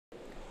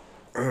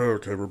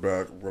Okay, we're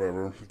back.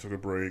 Whatever. We took a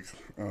break.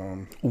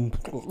 Whatever.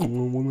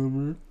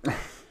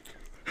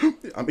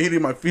 I'm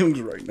eating my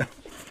feelings right now.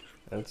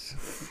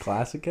 That's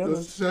classic Kevin.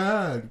 That's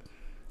sad.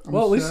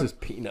 Well, at least it's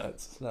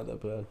peanuts. It's not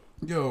that bad.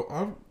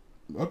 Yo,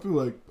 I feel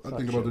like I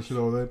think about this shit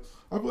all day.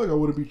 I feel like I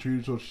wouldn't be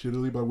treated so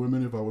shittily by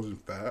women if I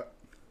wasn't fat.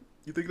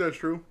 You think that's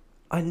true?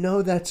 I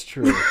know that's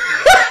true.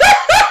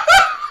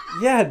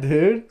 Yeah,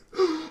 dude.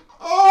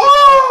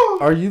 Oh!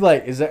 Are you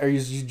like, are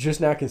you just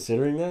now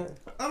considering that?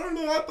 I don't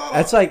know. I thought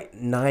That's like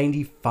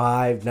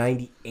 95,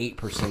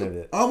 98% of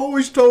it. I'm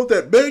always told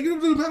that, big. It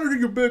doesn't matter if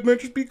you're big, man.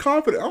 Just be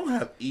confident. I don't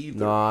have either.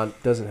 Nah,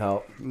 it doesn't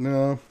help.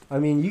 No. I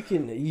mean,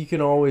 you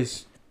can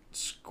always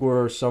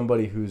score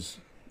somebody who's,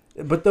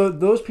 but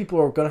those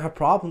people are gonna have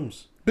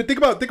problems. But think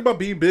about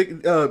being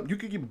big. You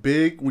can get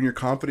big when you're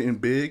confident and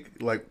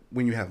big, like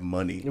when you have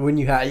money. When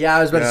you have, I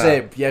was about to say,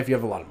 if you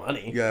have a lot of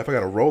money. Yeah, if I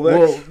got a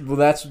Rolex. Well,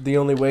 that's the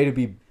only way to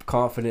be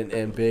confident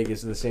and big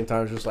is at the same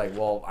time. It's just like,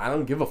 well, I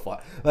don't give a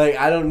fuck. Like,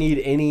 I don't need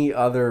any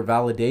other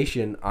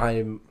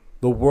validation.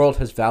 The world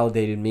has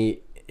validated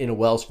me in a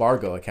Wells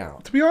Fargo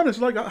account. To be honest,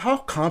 like, how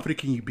confident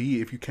can you be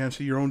if you can't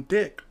see your own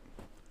dick?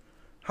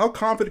 How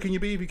confident can you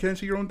be if you can't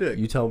see your own dick?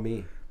 You tell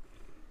me.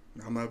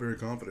 I'm not very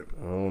confident.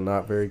 Oh,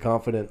 not very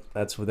confident.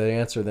 That's what the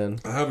answer then.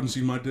 I haven't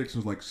seen my dick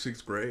since like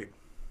 6th grade.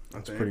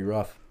 That's pretty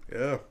rough.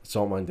 Yeah. I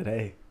saw mine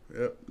today.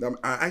 Yeah.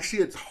 I see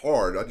it's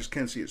hard. I just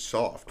can't see it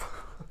soft.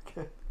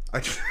 Okay.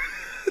 I just...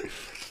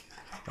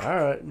 All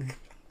right.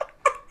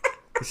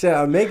 You said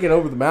I'd make it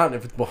over the mountain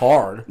if it's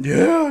hard.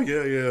 Yeah.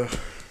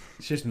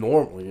 It's just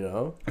normal, you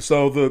know.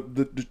 So the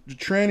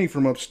tranny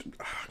from upstairs...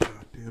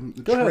 Oh,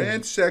 the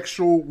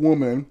transsexual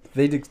woman.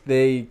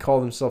 They call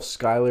themselves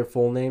Skylar,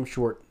 full name,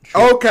 short.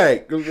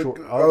 Okay.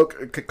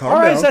 Okay, calm all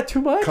right, down. is that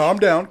too much? Calm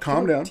down.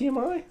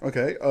 TMI?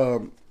 Okay.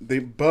 They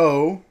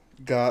beaux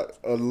got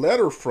a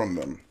letter from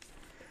them.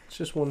 It's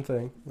just one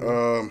thing.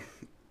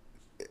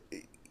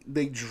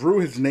 They drew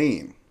his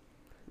name.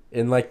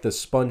 In like the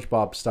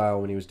SpongeBob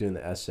style when he was doing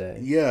the essay.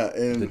 Yeah,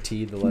 and the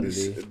letter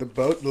D.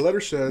 The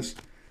letter says,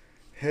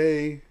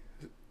 "Hey,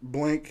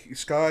 blank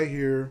Sky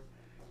here.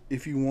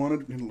 If you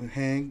want to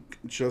hang,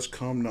 just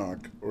come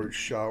knock or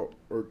shout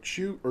or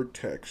shoot or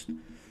text."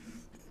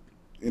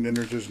 And then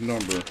there's this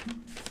number,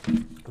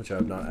 Which I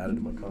have not added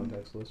to my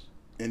contacts list.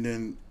 and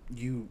then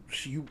you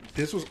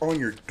this was on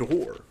your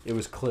door. It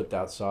was clipped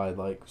outside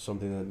like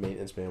something that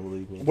maintenance man would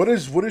leave me. What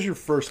is your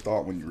first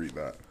thought when you read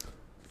that?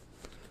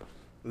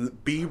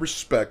 Be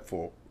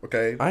respectful,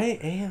 okay? I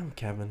am,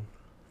 Kevin.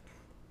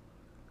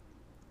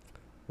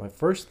 My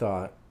first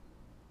thought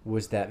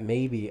was that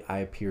maybe I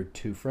appeared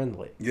too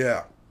friendly.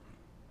 Yeah.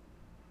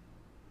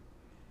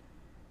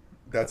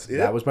 That's it?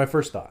 That was my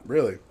first thought.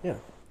 Really? Yeah.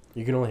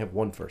 You can only have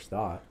one first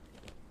thought.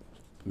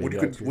 What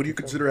do you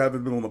consider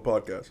having been on the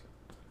podcast?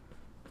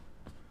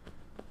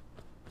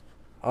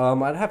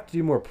 I'd have to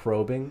do more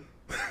probing.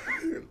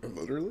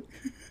 Literally?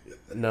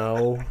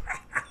 No.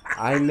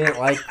 I meant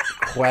like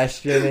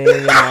questioning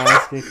and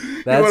asking.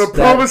 You want to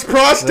probe his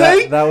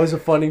prostate? That was a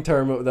funny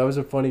term. That was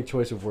a funny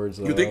choice of words,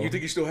 though. You think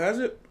he still has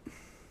it?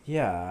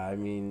 Yeah, I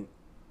mean,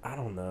 I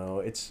don't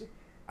know.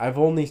 I've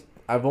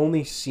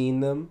only seen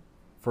them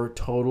for a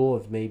total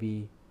of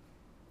maybe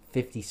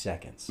 50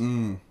 seconds.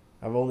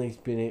 I've only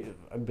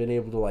been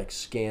able to like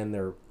scan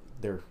their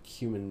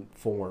human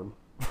form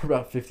for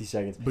about 50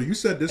 seconds. But you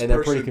said this and person...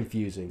 they're pretty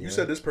confusing. You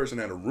said this person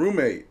had a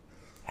roommate.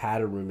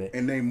 Had a roommate.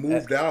 And they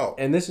moved out.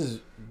 And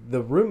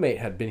the roommate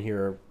had been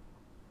here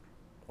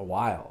a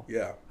while.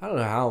 Yeah. I don't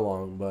know how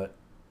long, but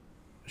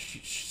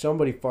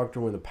somebody fucked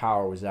her when the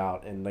power was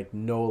out and like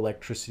no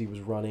electricity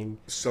was running.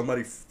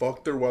 Somebody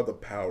fucked her while the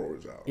power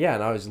was out. Yeah,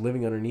 and I was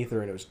living underneath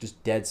her and it was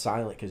just dead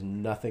silent because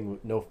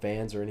no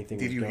fans or anything.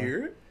 Did you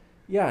hear it?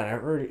 Yeah, and I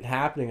heard it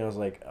happening. I was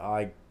like, oh,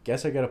 I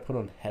guess I gotta put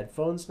on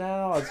headphones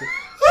now.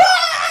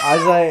 I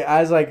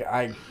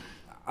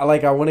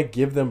want to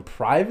give them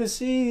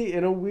privacy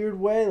in a weird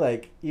way.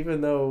 Like, even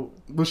though...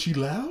 Was she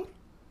loud?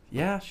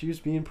 Yeah, she was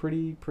being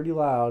pretty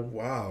loud.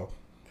 Wow.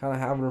 Kind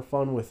of having her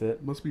fun with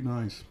it. Must be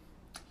nice.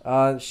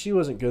 She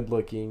wasn't good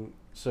looking,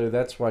 so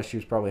that's why she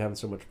was probably having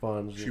so much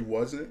fun. She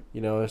wasn't? You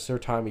know, it's her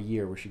time of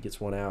year where she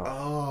gets one out.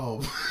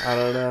 Oh. I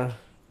don't know.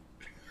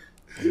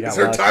 It's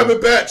her time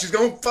of bet. She's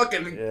going to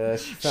fucking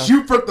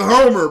shoot for the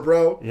homer,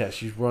 bro. Yeah,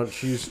 she's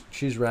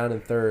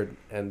rounding third,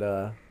 and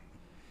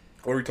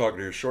what are we talking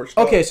here?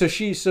 Shortstop? Okay, so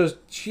she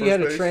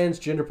had a base?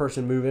 transgender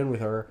person move in with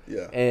her.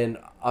 Yeah. And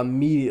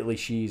immediately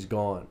she's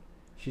gone.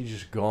 She's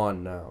just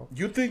gone now.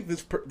 Do you think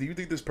this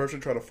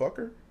person tried to fuck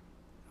her?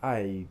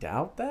 I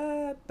doubt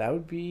that. That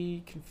would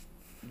be.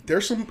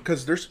 There's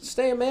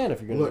Stay a man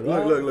if you're gonna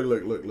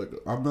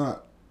look. I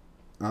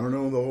don't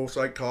know the whole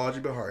psychology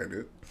behind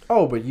it.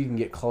 Oh, but you can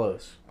get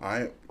close.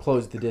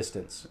 Close the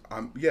distance.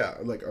 I don't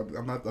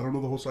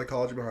know the whole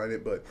psychology behind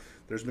it, but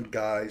there's been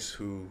guys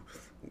who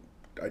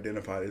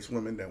identified as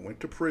women that went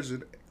to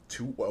prison,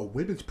 to a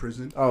women's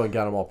prison. Oh, and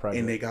got them all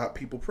pregnant. And they got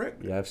people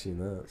pregnant. Yeah, I've seen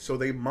that. So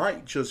they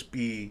might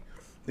think,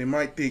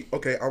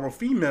 okay, I'm a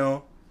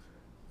female,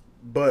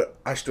 but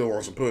I still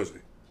want some pussy.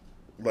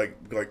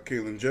 like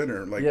Caitlyn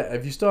Jenner. Like, yeah,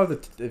 if you still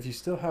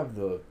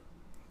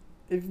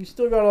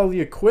got all the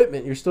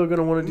equipment, you're still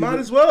gonna want to do. Might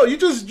as well. You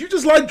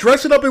just like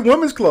dressing up in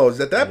women's clothes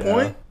at that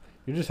point.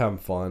 You're just having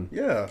fun.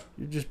 Yeah.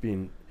 You're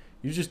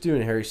just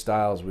doing Harry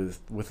Styles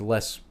with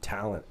less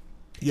talent.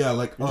 Yeah,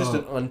 like You're just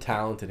an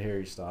untalented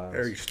Harry Styles.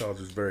 Harry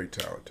Styles is very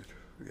talented.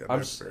 Yeah,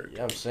 I'm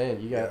saying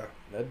you got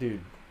that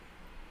dude.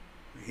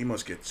 He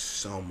must get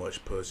so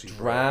much pussy.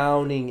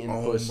 Drowning in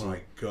pussy. Oh my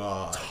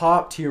god.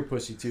 Top tier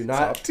pussy too.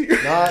 Not Top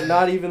tier.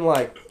 not even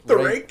like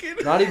Ranking?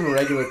 not even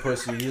regular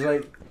pussy. He's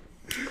like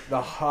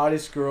the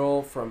hottest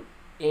girl from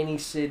any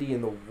city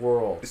in the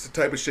world. It's the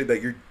type of shit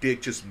that your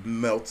dick just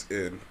melts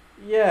in.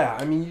 Yeah,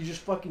 I mean, you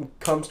just fucking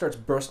cum starts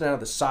bursting out of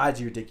the sides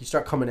of your dick. You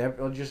start coming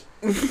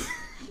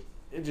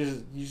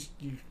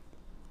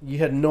you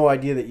had no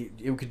idea that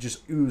it could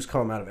just ooze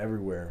cum out of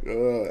everywhere.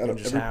 Out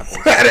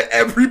of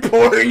every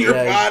pore in your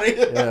body.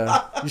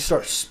 Yeah, you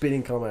start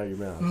spitting cum out of your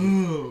mouth.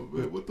 Oh,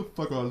 man, what the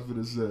fuck I was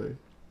gonna say?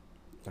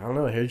 I don't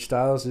know. Harry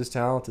Styles is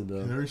talented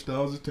though. Harry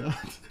Styles is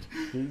talented.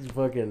 He's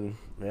fucking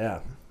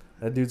That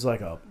dude's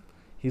like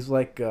he's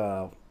like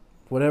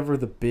whatever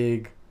the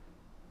big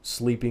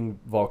sleeping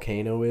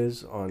volcano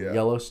is on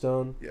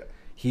Yellowstone. Yeah.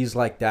 He's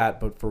like that,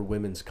 but for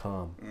women's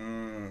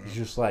cum. He's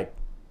just like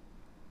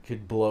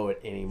could blow at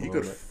any moment.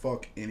 He could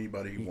fuck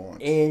anybody he wants.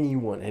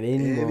 Anyone at any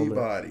moment.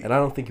 Anybody. And I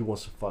don't think he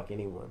wants to fuck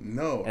anyone.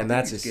 No. And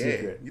that's his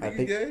secret. You think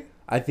he's gay?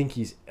 I think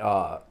he's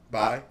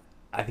Bi?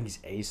 I think he's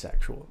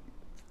asexual.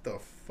 The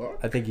fuck?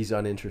 I think he's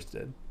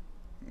uninterested.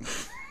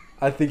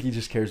 I think he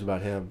just cares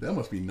about him. That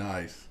must be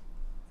nice.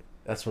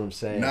 That's what I'm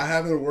saying. Not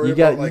having to worry you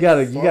about you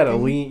gotta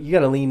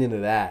lean into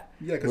that.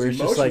 Yeah, because where it's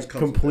just like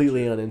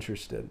completely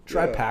uninterested.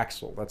 Try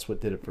Paxil. That's what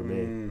did it for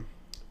me.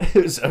 It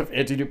was an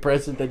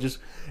antidepressant that just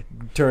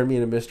turned me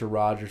into Mr.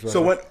 Rogers.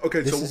 So what?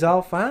 Okay, this is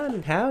all fine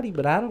and howdy,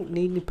 but I don't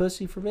need any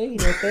pussy for me.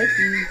 No, thank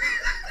you.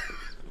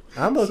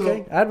 I'm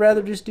okay. I'd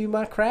rather just do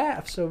my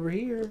crafts over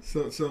here.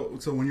 So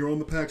when you're on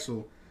the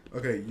Paxil,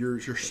 okay,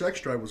 your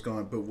sex drive was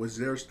gone, but was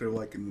there still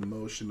like an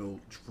emotional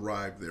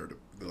drive there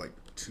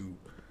to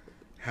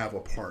have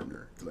a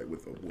partner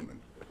with a woman?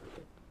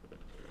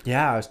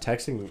 Yeah, I was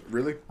texting.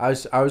 Really? I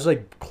was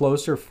like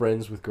closer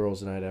friends with girls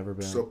than I'd ever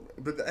been. So,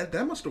 but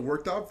that must have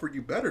worked out for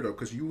you better though,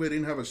 because you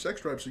didn't have a sex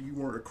drive, so you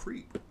weren't a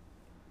creep.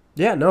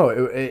 Yeah, no,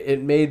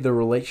 it made the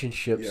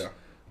relationships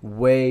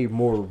way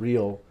more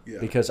real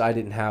because I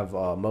didn't have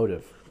a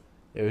motive.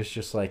 It was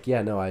just like,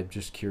 I'm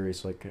just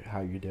curious, like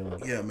how you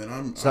doing. Yeah,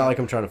 man, It's not like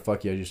I'm trying to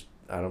fuck you.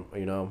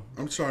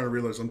 I'm starting to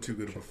realize I'm too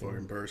good of a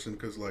fucking person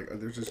because like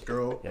there's this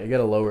girl. Yeah, you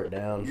gotta lower it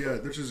down. Yeah,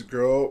 there's this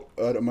girl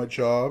at my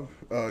job.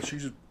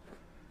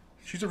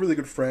 She's a really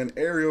good friend,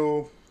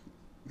 Ariel.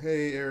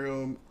 Hey,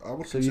 Ariel.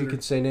 So you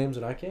could say names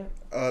and I can't?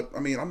 I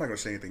mean, I'm not gonna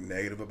say anything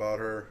negative about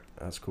her.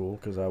 That's cool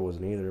because I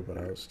wasn't either, but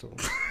I was still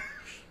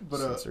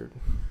censored.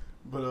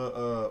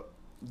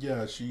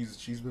 Yeah,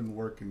 she's been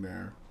working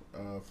there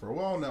for a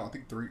while now. I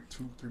think 3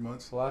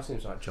 months. The last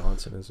name's not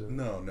Johnson, is it?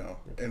 No.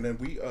 And then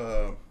we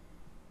were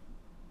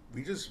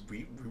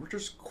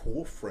just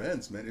cool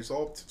friends, man. It's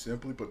all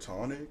simply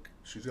platonic.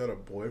 She's got a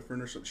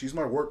boyfriend or something. She's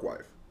my work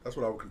wife. That's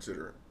what I would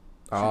consider her.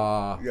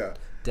 Yeah.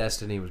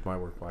 Destiny was my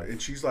work wife.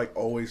 And she's like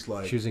always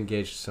like she was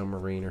engaged to some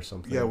Marine or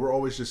something. Yeah, we're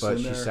always just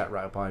sitting there. But she sat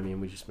right by me and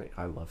we just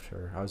I loved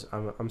her.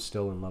 I'm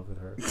still in love with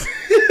her.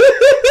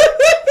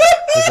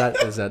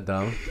 Is that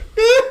dumb?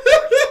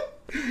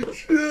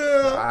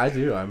 Yeah. I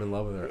do. I'm in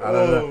love with her. I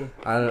don't know.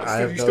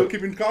 Are you still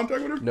keep in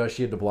contact with her? No,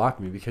 she had to block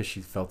me because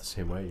she felt the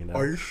same way,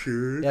 Are you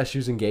sure? Yeah, she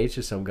was engaged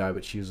to some guy,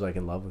 but she was like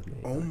in love with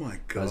me. Oh my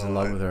god. I was in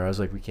love with her. I was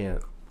like, we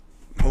can't.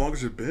 How long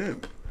has it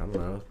been? I don't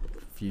know.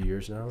 Few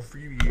years now. A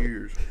few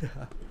years.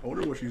 I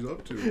wonder what she's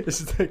up to.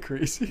 Isn't that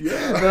crazy?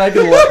 Yeah. Then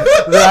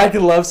I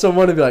can love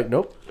someone and be like,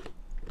 nope.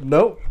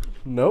 That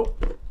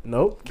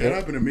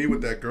happened to me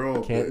with that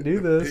girl. Can't do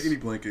this. Piggy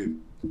blanket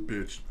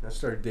bitch. I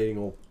started dating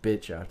old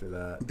bitch after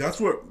that. That's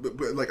what.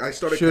 But like I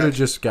started. Should have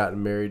just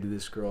gotten married to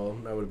this girl.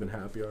 I would have been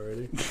happy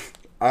already.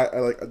 I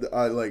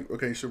like.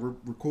 Okay, so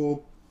we're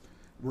cool.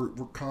 We're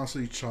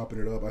constantly chopping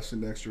it up. I sit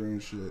next to her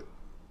and shit.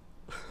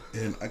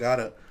 And I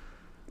gotta.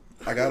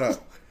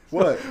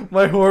 What?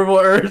 My horrible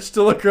urge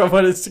to look her up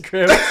on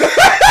Instagram.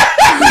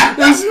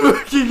 It's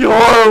fucking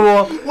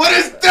horrible. What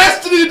is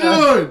Destiny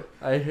doing?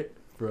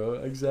 Bro,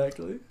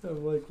 exactly.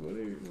 I'm like, what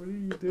are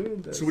you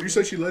doing, Destiny? So would you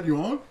say she led you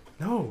on?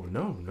 No.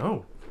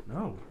 No?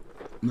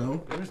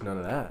 There's none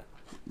of that.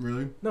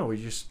 Really? No,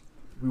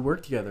 we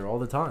work together all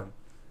the time.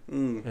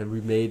 And we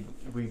made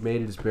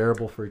it as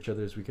bearable for each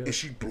other as we could. And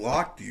she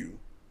blocked you.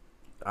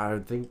 I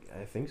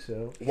think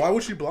so. Why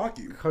would she block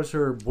you? Because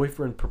her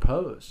boyfriend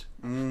proposed,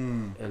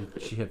 and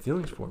she had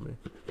feelings for me.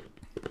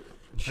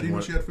 How do you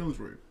know she had feelings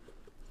for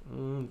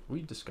you?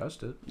 We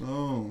discussed it.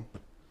 Oh,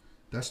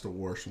 that's the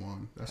worst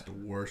one. That's the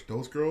worst.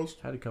 Those girls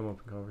had to come up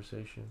in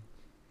conversation.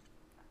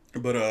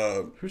 But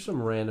here's some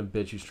random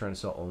bitch who's trying to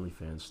sell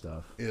OnlyFans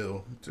stuff.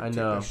 Ew. I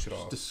know. It's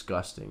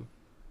disgusting.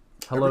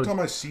 Every time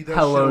I see that,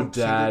 hello,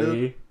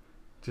 Daddy.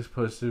 Just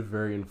posted a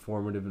very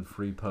informative and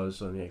free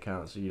post on the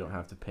account, so you don't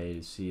have to pay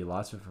to see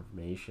lots of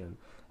information.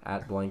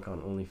 at blank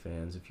on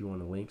OnlyFans. If you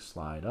want a link,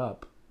 slide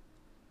up.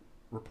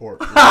 Report.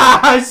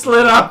 I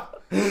slid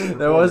up.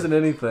 There wasn't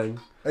anything.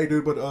 Hey,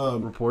 dude, but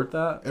report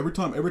that. Every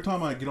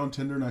time I get on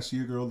Tinder and I see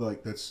a girl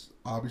like that's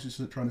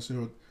obviously trying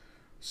to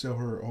sell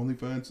her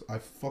OnlyFans, I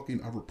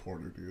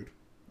report her, dude.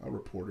 I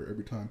report her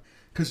every time.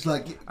 Cause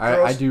like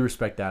girls, I do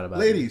respect that about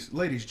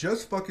ladies,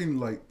 just fucking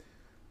like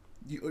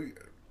you.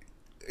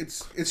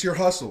 It's your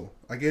hustle.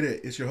 I get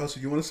it. It's your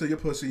hustle. You want to sell your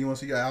pussy. You want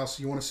to see your ass.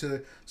 You want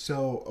to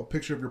sell a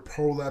picture of your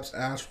prolapsed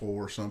asshole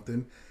or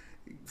something.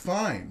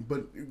 Fine,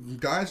 but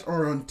guys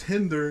are on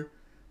Tinder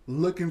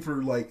looking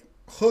for like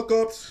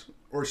hookups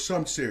or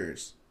some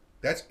serious.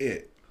 That's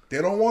it.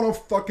 They don't want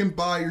to fucking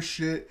buy your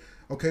shit.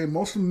 Okay,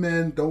 most of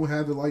men don't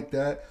have it like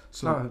that.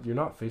 So you're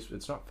not Facebook.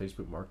 It's not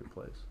Facebook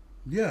Marketplace.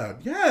 Yeah.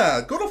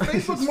 Go to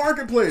Facebook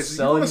Marketplace.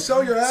 You want to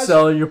sell your ass?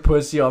 Selling your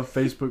pussy on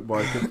Facebook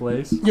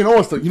Marketplace. You know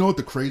what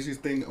the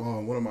craziest thing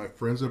one of my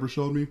friends ever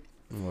showed me?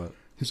 What?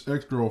 His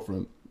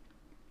ex-girlfriend.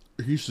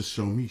 He used to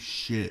show me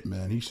shit,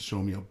 man. He used to show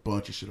me a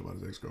bunch of shit about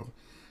his ex-girlfriend.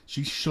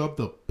 She shoved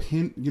a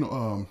pin,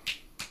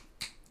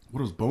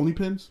 what are those, bony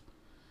pins?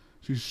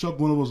 She shoved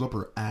one of those up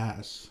her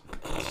ass.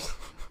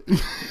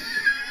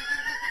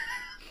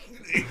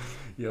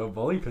 Yo,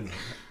 bowling pins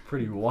are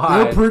pretty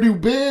wide. They're pretty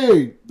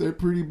big. They're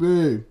pretty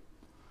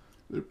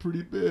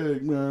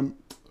big, man.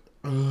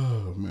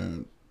 Oh,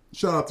 man.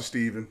 Shout out to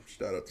Steven.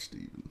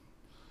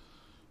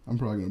 I'm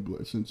probably going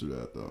to censor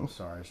that, though.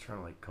 Sorry, I was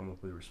trying to come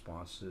up with a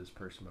response to this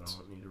person, but I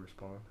don't need to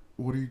respond.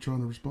 What are you trying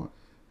to respond?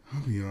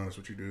 I'll be honest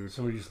with you, dude.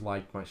 Somebody just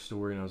liked my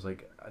story, and I was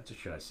like,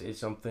 should I say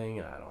something?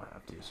 And I don't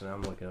have to. So now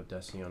I'm looking up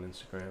Destiny on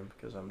Instagram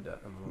because I'm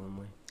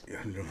lonely.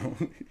 Yeah, no.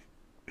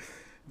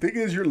 Thing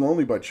is, you're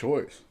lonely by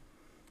choice.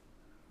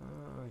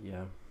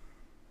 Yeah.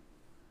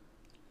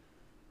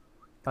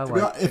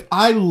 If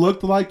I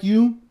looked like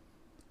you,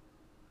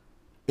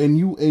 and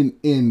you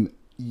and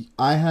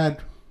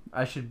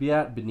I should be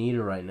at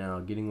Benita right now,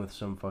 getting with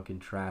some fucking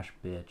trash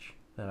bitch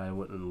that I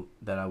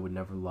would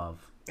never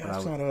love.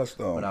 That's not us,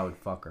 though. But I would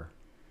fuck her.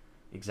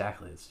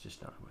 Exactly, it's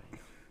just not way.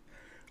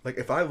 Like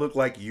if I look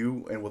like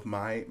you and with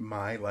my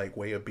like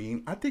way of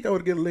being, I think I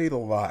would get laid a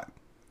lot.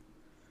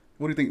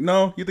 What do you think?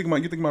 No, you think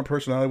my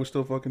personality would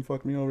still fucking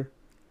fuck me over?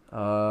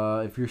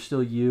 If you're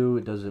still you,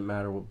 it doesn't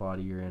matter what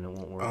body you're in, it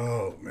won't work.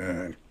 Oh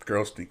man,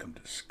 girls think I'm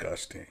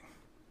disgusting.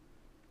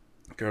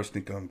 Girls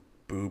think I'm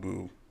boo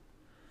boo.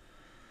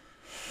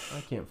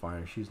 I can't find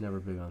her. She's never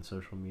big on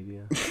social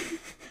media.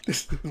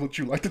 This is what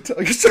you like to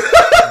tell yourself.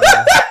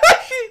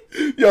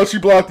 Yo, she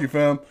blocked you,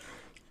 fam.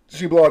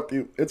 She blocked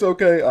you. It's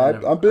okay.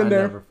 I've been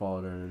there. I never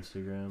followed her on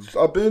Instagram.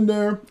 I've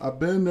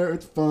been there.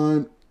 It's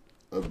fine.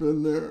 I've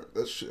been there.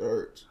 That shit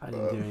hurts. I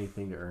didn't do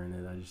anything to earn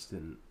it.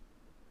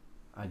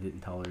 I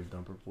didn't tell her to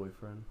dump her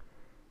boyfriend.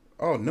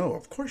 Oh, no.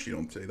 Of course you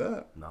don't say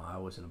that. No, I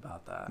wasn't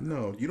about that.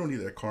 No, you don't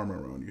need that karma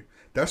around you.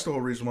 That's the whole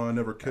reason why I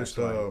never kissed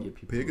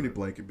Piggity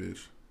Blanket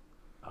bitch.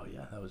 Oh,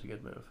 yeah. That was a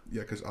good move.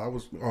 Yeah, because I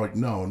was... Oh,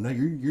 no,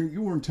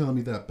 you weren't telling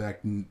me that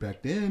back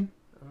then.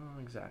 Oh,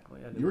 exactly.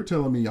 You were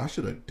telling me I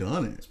should have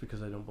done it. It's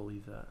because I don't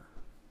believe that.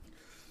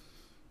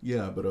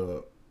 Yeah,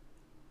 but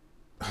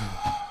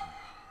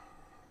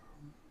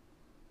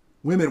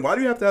women, why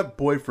do you have to have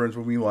boyfriends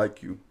when we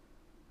like you?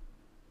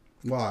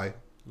 Why?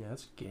 Yeah,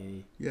 that's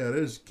gay. Yeah, it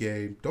is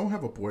gay. Don't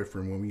have a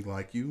boyfriend when we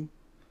like you.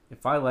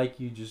 If I like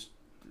you,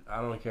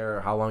 I don't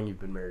care how long you've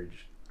been married.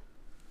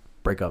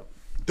 Break up.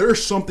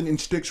 There's something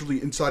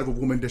instinctually inside of a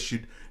woman that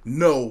should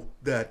know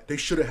that they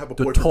shouldn't have a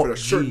boyfriend for a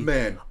certain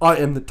man. I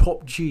am the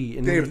top G.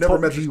 And they've never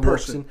met this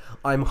person.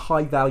 I'm a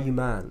high value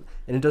man.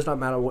 And it does not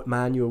matter what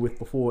man you were with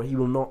before. He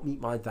will not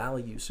meet my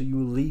value. So you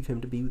will leave him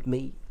to be with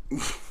me.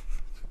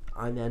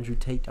 I'm Andrew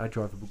Tate. I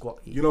drive a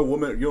Bugatti. You know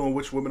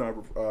which women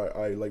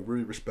I like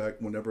really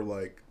respect whenever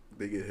like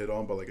they get hit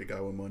on by like a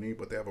guy with money,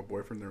 but they have a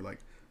boyfriend. They're like,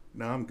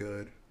 nah, I'm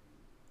good.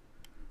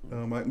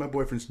 My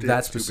boyfriend's dick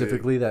that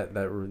specifically too big.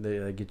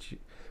 that gets you.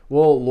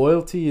 Well,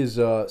 loyalty is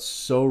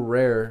so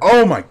rare.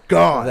 Oh my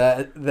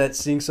god! That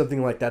seeing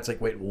something like that's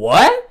like, wait,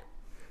 what?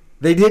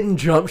 They didn't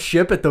jump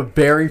ship at the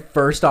very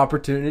first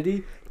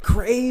opportunity.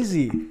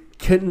 Crazy.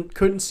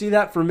 Couldn't see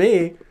that for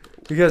me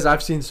because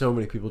I've seen so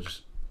many people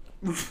just.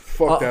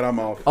 Fuck that! I'm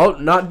off. Oh,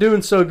 not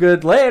doing so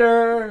good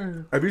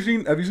later. Have you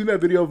seen that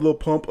video of Lil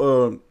Pump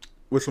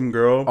with some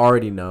girl?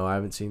 Already no, I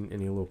haven't seen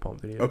any Lil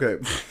Pump video. Okay,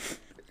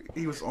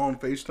 he was on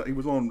FaceTime. He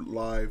was on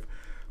live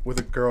with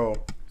a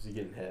girl. Was he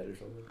getting head or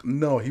something?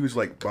 No, he was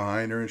like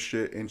behind her and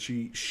shit, and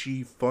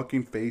she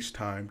fucking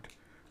FaceTimed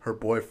her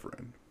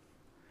boyfriend,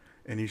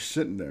 and he's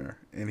sitting there,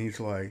 and he's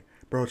like,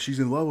 "Bro, she's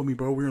in love with me,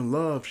 bro. We're in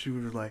love."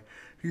 He's like,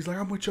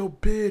 "I'm with your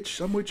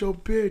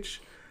bitch."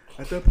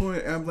 At that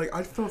point, I'm like,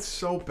 I felt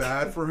so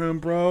bad for him,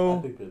 bro.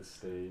 I think that's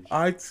stage.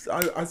 I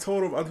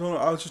told him, I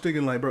was just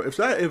thinking, like, bro, if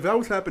that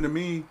was happening to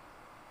me,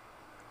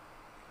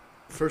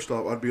 first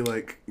off, I'd be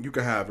like, you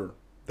can have her.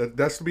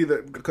 That's to be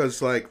that,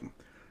 because like,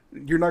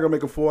 you're not gonna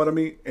make a fool out of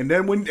me. And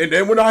then when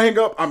I hang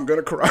up, I'm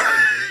gonna cry.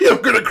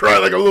 I'm gonna cry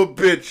like a little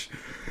bitch.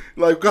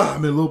 Like,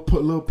 God, man,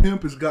 little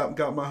pimp has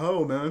got my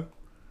hoe, man.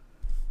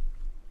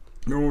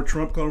 Remember when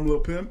Trump called him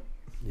little pimp?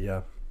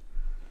 Yeah.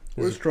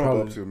 What's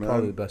Trump up to, man?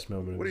 Probably the best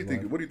moment. What do you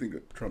think? What do you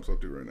think Trump's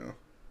up to right now?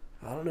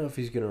 I don't know if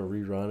he's gonna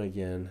rerun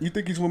again. You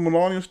think he's with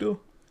Melania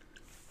still?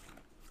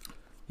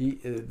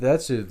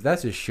 That's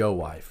his show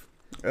wife.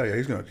 Oh yeah,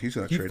 he's gonna He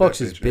trade fucks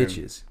that his bitch, man.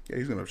 bitches. Yeah,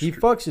 he's gonna. He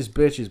fucks his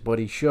bitches, but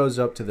he shows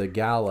up to the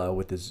gala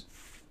with his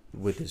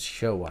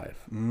show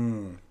wife.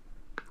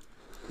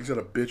 He's got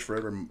a bitch for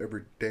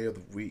every day of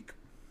the week.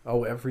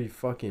 Oh, every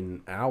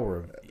fucking hour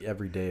of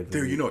every day of the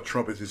Dude, week. you know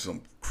Trump is just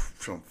some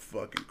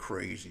fucking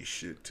crazy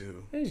shit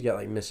too. He's got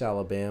like Miss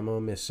Alabama,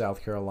 Miss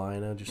South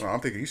Carolina. Just I'm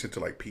thinking he's into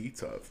like P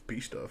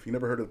stuff. You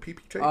never heard of the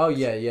PP tape? oh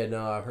yeah.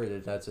 No, I've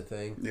heard that's a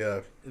thing.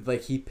 Yeah.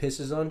 Like he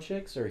pisses on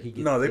chicks, or he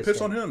gets No, they pissed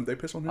piss on him. They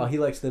piss on him. Oh, he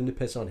likes them to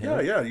piss on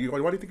him. Yeah. Why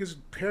do you think his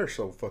hair's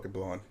so fucking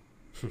blonde?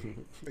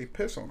 They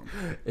piss on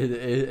him.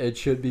 It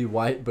should be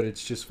white, but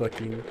it's just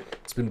fucking.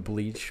 It's been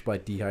bleached by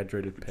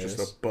dehydrated piss.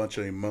 Just a bunch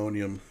of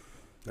ammonium.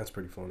 That's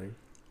pretty funny.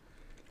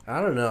 I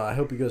don't know. I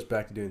hope he goes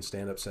back to doing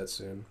stand-up sets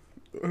soon.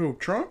 Who,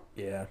 Trump?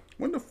 Yeah.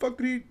 When the fuck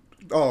did he?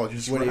 Oh,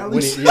 just when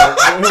rallies.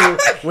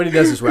 When he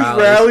does his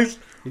rallies.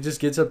 He just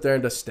gets up there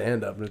and does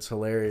stand-up, and it's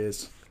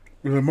hilarious.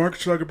 Mark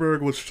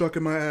Zuckerberg was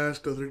sucking my ass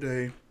the other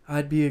day.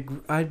 I'd be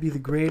the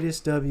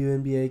greatest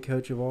WNBA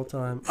coach of all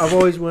time. I've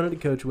always wanted to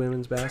coach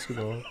women's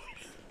basketball.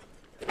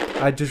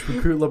 I'd just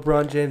recruit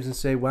LeBron James and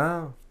say,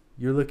 "Wow,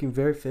 you're looking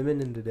very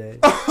feminine today."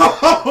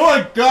 Oh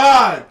my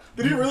God!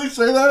 Did he really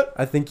say that?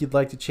 I think you'd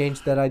like to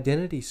change that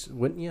identity,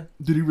 wouldn't you?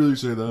 Did he really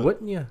say that?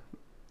 Wouldn't you?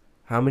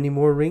 How many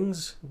more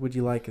rings would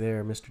you like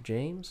there, Mr.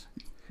 James?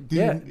 He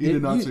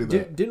did not say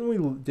that.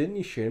 Didn't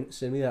you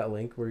send me that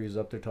link where he was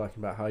up there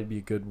talking about how he'd be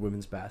a good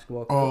women's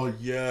basketball coach? Oh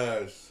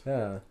yes.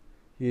 Yeah.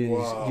 He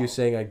was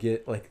saying I'd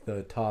get like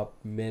the top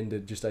men to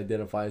just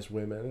identify as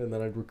women, and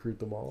then I'd recruit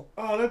them all.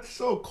 Oh, that's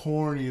so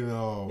corny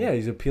though. Yeah,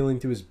 he's appealing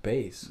to his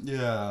base.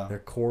 Yeah. They're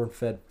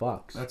corn-fed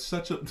fucks. That's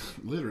such a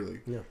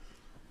literally. Yeah.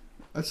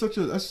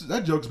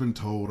 That joke's been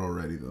told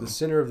already though. The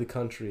center of the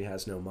country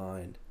has no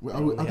mind.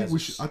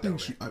 I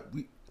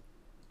think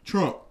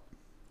Trump.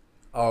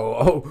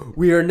 Oh,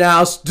 we are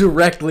now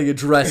directly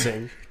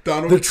addressing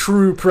the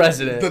true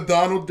president.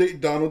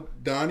 The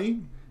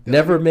Donnie.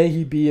 Never may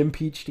he be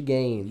impeached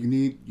again.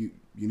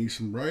 You need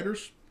some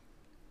writers?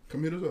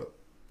 Come hit us up.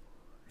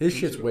 His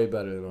shit's way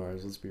better than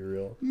ours. Let's be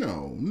real.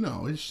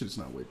 No, his shit's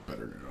not way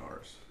better than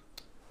ours.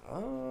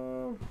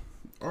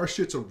 Our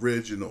shit's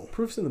original.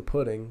 Proof's in the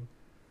pudding.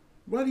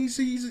 What?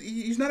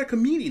 He's not a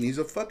comedian. He's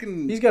a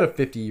fucking. He's got a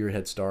 50-year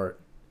head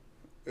start.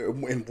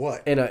 In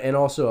what? And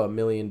also $1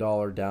 million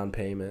down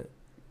payment.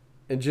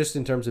 And just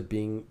in terms of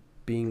being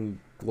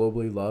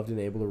globally loved and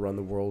able to run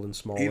the world in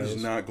small ways.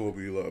 He's not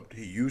globally loved.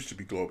 He used to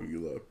be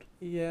globally loved.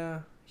 Yeah.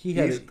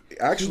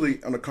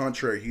 On the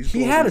contrary,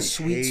 he had a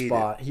sweet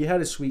spot. He had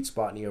a sweet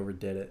spot and he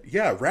overdid it.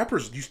 Yeah,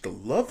 rappers used to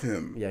love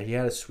him. Yeah, he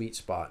had a sweet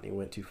spot and he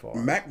went too far.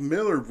 Mac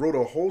Miller wrote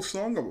a whole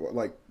song about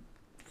like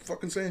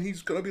fucking saying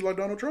he's gonna be like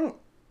Donald Trump.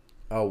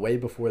 Oh, way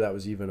before that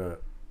was even a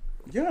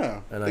they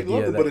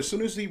loved him. But as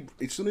soon as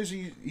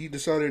he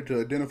decided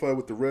to identify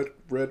with the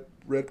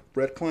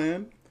Red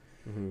Clan,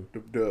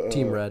 the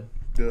Team Red,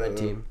 Red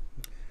Team.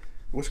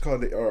 What's it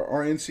called, the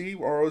RNC,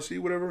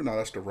 ROC, whatever? No,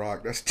 that's The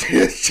Rock. That's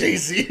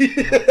Jay-Z.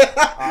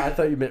 I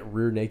thought you meant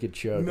Rear Naked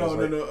Choke. No.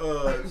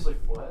 I was like,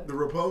 what? The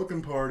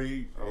Republican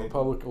Party.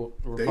 Republic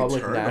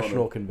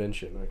National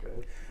Convention.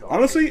 Okay. No,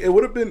 honestly, it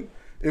would have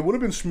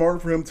been smarter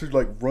for him to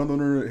like run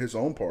under his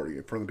own party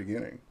from the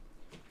beginning.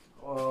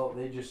 Well,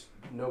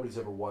 nobody's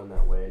ever won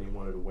that way, and he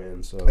wanted to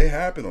win. So it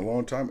happened a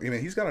long time. I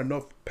mean, he's got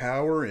enough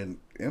power and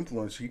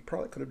influence. He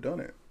probably could have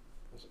done it.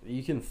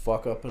 You can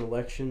fuck up an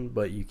election,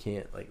 but you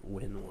can't like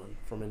win one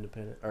from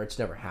independent. Or it's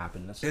never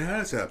happened. It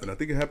has happened. I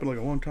think it happened like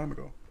a long time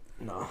ago.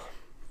 No.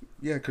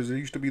 Yeah, because there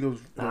used to be those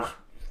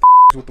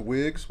with the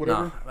wigs,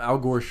 whatever. Nah, Al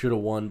Gore should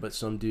have won, but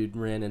some dude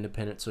ran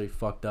independent, so he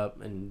fucked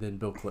up, and then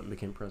Bill Clinton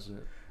became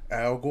president.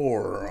 Al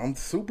Gore, I'm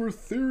super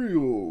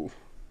ethereal.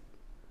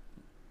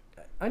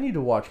 I need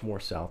to watch more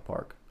South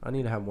Park. I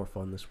need to have more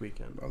fun this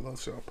weekend. I love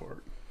South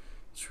Park.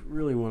 It's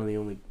really one of the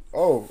only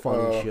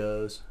funny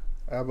shows.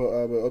 I have a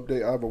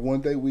update. I have a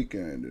 1-day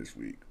weekend this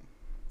week.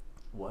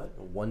 What?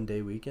 A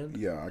 1-day weekend?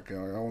 Yeah, I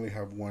only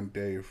have 1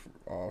 day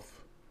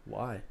off.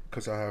 Why?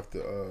 Because I have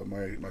to.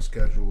 My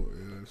schedule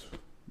is.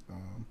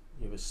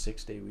 You have a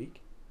 6-day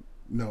week?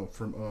 No,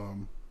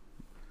 from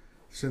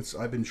since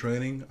I've been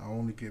training, I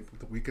only get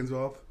the weekends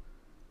off.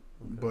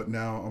 Okay. But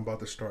now I'm about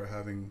to start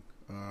having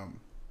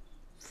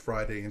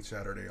Friday and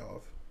Saturday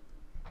off.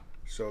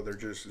 So they're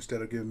just,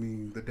 instead of giving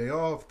me the day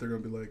off, they're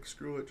going to be like,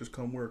 screw it, just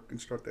come work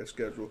and start that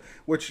schedule.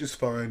 Which is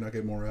fine. I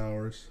get more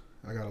hours.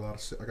 I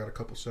got a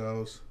couple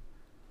sales.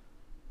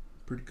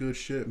 Pretty good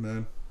shit,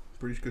 man.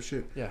 Pretty good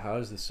shit. Yeah, how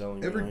is the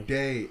selling every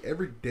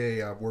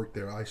day I work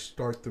there, I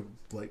start to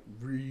like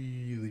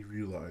really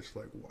realize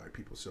like why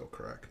people sell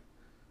crack.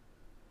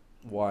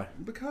 Why?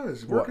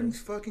 Because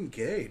working's fucking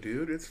gay,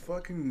 dude. It's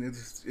fucking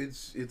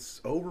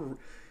it's over.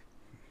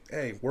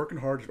 Hey, working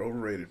hard is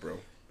overrated, bro.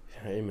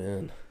 Hey,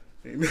 man.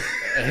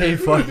 Hey,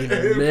 fucking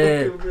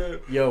man.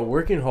 Yo,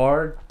 working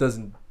hard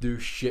doesn't do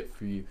shit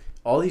for you.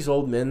 All these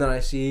old men that I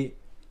see,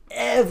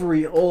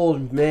 every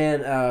old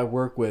man I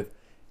work with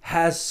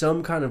has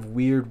some kind of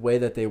weird way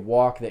that they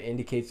walk that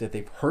indicates that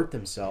they've hurt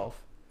themselves.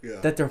 Yeah.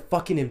 That they're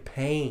fucking in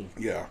pain.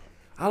 Yeah.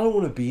 I don't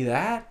want to be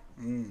that.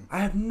 I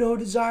have no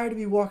desire to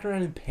be walking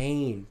around in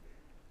pain.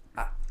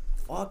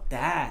 Fuck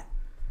that.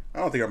 I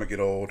don't think I'm gonna get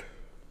old.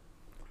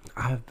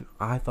 I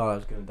thought I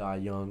was gonna die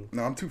young.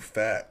 No, I'm too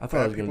fat. I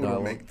thought I was gonna die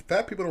old.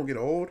 Fat people don't get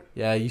old.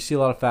 Yeah, you see a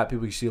lot of fat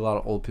people. You see a lot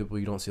of old people.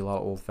 You don't see a lot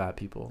of old fat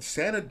people.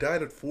 Santa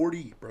died at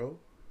 40, bro.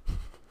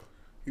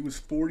 He was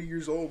 40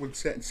 years old when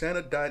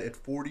Santa died at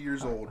 40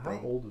 years old, bro.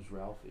 How old was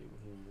Ralphie?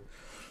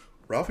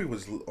 Ralphie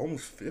was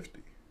almost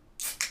 50.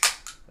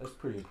 That's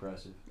pretty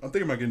impressive. I'm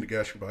thinking about getting the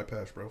gastric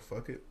bypass, bro.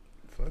 Fuck it.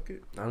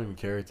 I don't even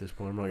care at this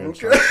point. I'm not gonna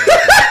try.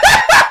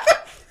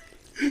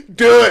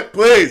 Do it,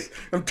 please.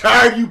 I'm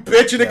tired of you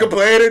bitching and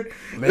complaining.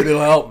 Maybe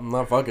it'll help.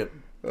 Not fuck it.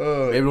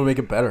 Maybe it'll make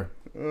it better.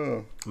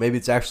 Maybe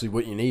it's actually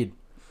what you need.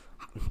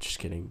 I'm just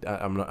kidding. I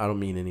don't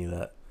mean any of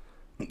that.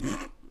 I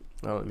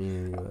don't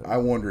mean any of that. I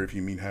wonder if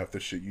you mean half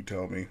the shit you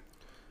tell me.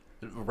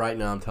 Right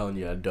now, I'm telling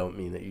you, I don't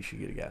mean that you should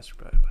get a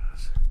gastric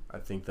bypass. I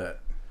think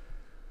that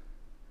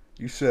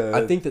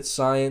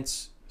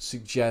science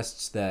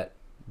suggests that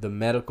the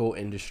medical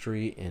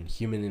industry and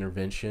human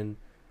intervention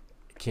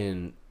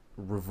can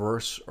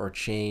reverse or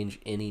change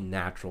any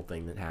natural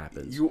thing that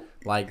happens,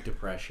 like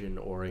depression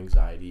or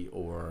anxiety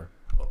or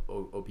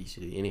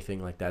obesity,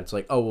 anything like that. It's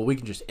like, oh well, we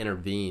can just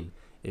intervene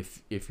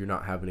if you're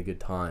not having a good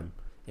time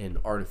and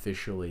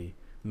artificially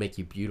make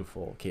you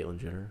beautiful, Caitlyn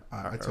Jenner.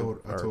 I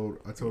told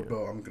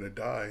Bo I'm gonna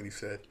die, and he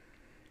said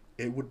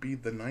it would be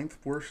the 9th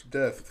worst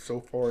death so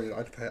far.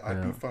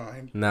 I'd be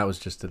fine. And that was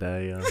just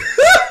today.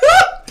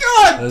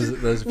 God,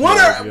 those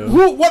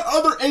what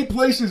other 8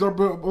 places are?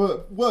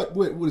 What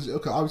is it?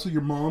 Okay, obviously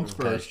your mom's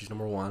first. She's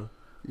number 1.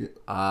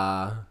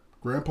 Yeah.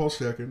 Grandpa's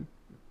second.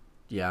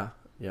 Yeah.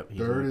 Yep. He's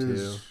Third number 2.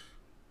 is.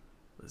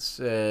 Let's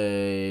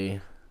say.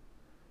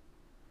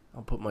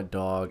 I'll put my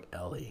dog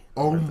Ellie.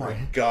 Oh my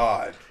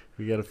God.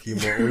 We got a few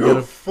more. You're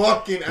a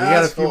fucking asshole. We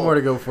got a few more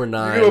to go for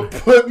 9. You're gonna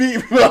put me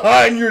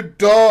behind your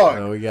dog.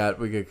 No, we got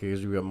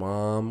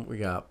Mom, we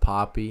got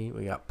Poppy,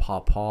 we got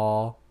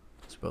Pawpaw.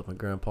 It's both my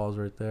grandpas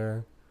right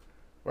there.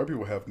 Why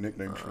people have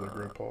nicknames for their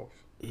grandpas?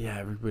 Yeah,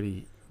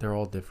 everybody, they're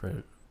all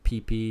different.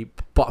 Pee Pee,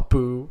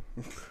 Papu,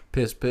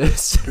 Piss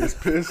Piss. Piss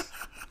Piss.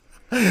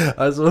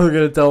 That's what I'm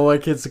gonna tell my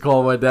kids to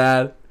call my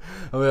dad.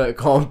 I'm gonna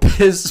call him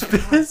Piss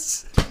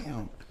Piss.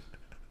 Damn.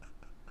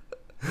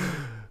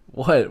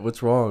 What?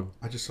 What's wrong?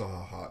 I just saw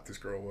how hot this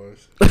girl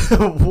was.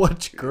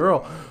 What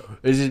girl?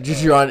 Is it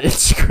just you're on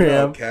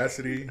Instagram? No,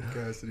 Cassidy,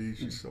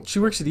 she's so. She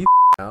works at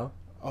now.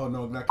 Oh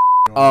no, not.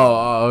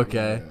 Oh,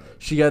 okay. Yeah.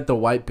 She got the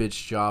white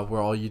bitch job where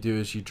all you do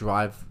is you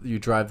drive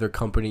their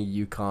company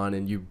Yukon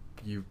and you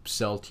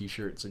sell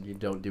T-shirts and you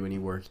don't do any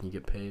work and you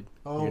get paid.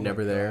 Oh, you're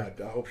never there.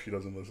 I hope she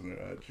doesn't listen to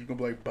that. She's gonna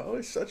be like, "Bo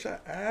is such an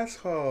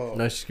asshole."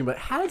 No, she's gonna be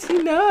like, "How does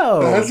he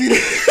know? How does he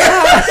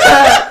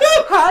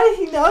How did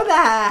he know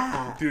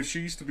that?" Dude,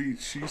 she used to be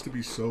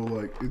so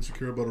like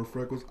insecure about her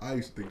freckles. I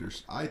used to think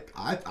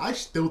I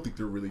still think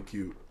they're really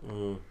cute.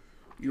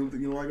 You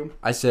don't like them?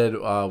 I said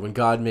when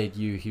God made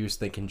you, he was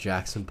thinking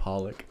Jackson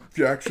Pollock.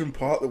 Jackson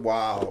Pollock.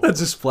 Wow.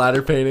 That's a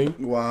splatter painting.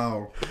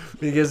 Wow.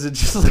 Because it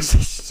just looks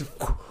like she's.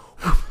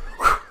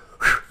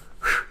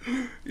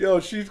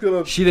 Yo, she's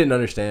gonna. She didn't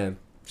understand.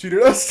 She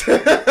didn't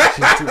understand.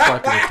 She's too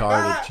fucking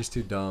retarded. She's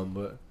too dumb.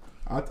 But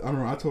I don't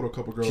know. I told a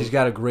couple girls. She's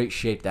got a great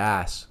shaped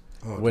ass.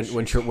 Oh,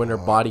 when her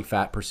body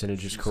fat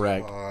percentage is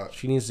correct, hot.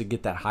 she needs to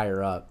get that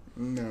higher up.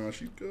 No,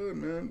 she's good,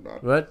 man.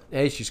 What?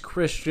 Hey, she's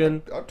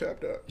Christian. I'll tap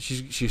that.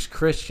 She's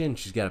Christian.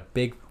 She's got a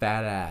big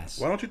fat ass.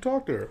 Why don't you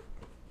talk to her?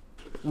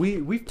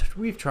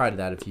 We've tried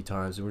that a few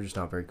times and we're just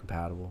not very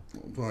compatible.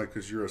 Why?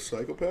 Because you're a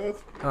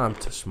psychopath? I'm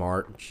too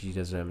smart. She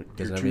doesn't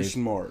have too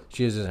smart.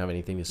 She doesn't have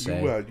anything to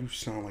say. You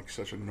sound like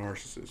such a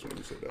narcissist when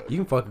you said that. You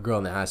can fuck a girl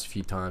in the ass a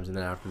few times and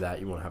then after that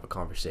you want to have a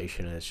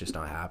conversation and it's just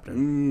not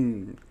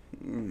happening.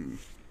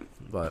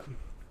 But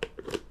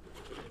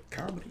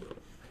comedy.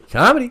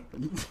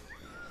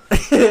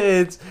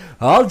 It's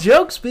all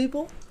jokes,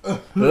 people.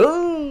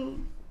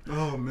 Ooh.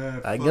 Oh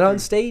man! I get on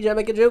stage, I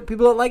make a joke,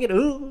 people don't like it.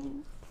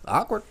 Ooh,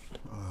 awkward.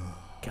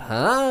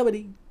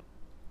 Comedy.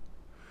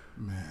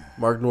 Man.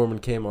 Mark Norman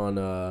came on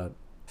Andrew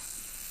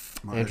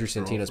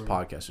Santino's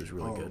podcast. It was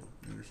really good.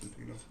 Andrew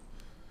Santino.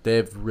 They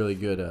have really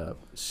good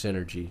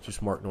synergy.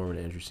 Just Mark Norman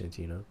and Andrew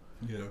Santino.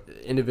 Yeah.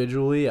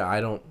 Individually, I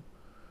don't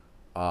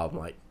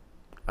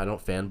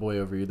fanboy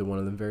over either one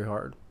of them very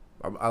hard.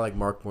 I like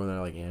Mark more than I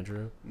like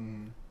Andrew.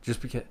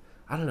 Just because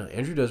I don't know.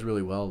 Andrew does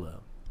really well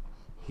though.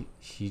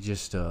 He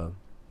just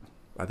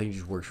I think he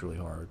just works really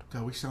hard.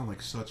 God, we sound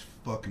like such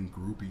fucking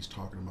groupies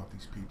talking about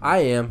these people. I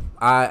am.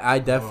 I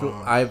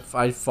definitely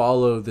I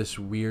follow this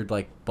weird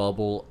like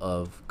bubble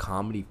of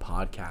comedy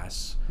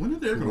podcasts. When are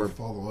they gonna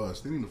follow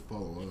us? They need to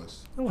follow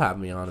us. They'll have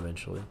me on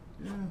eventually.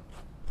 Yeah.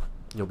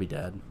 You'll be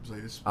dead.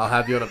 Like I'll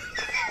have you on a.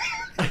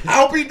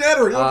 I'll be dead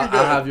or he'll be dead.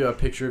 I'll have you a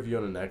picture of you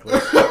on a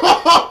necklace.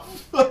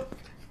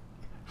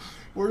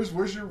 Where's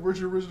your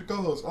original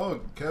co-host? Oh,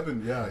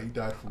 Kevin. Yeah, he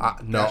died from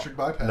No, gastric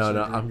bypass. no,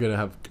 surgery. I'm gonna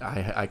have.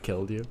 I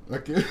killed you.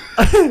 Okay.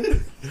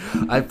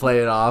 I play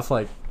it off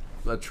like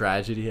a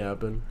tragedy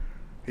happened.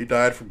 He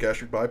died from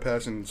gastric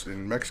bypass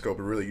in Mexico,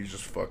 but really, he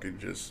just fucking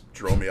just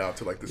drove me out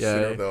to like the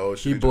center of the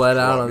ocean. He and bled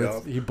just out dropped on me the.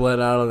 off. He bled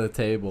out on the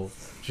table.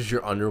 Just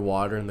you're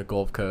underwater in the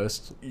Gulf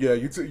Coast. Yeah,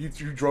 you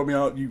drove me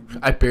out.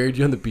 I buried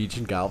you on the beach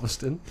in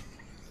Galveston.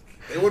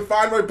 They would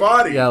find my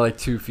body. Yeah, like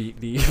 2 feet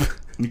deep.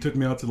 You took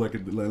me out to like the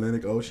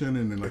Atlantic Ocean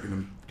and then like in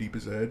the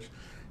deepest edge.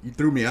 You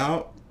threw me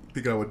out,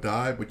 thinking I would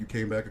die, but you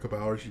came back a couple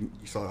hours. You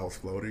saw I was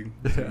floating.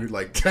 So you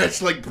like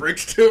attached like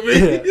bricks to me.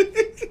 Yeah.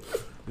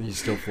 And you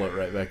still float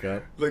right back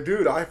up. Like,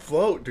 dude, I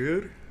float,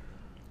 dude.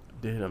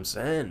 Dude, I'm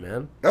saying,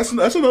 man. That's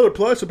another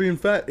plus of being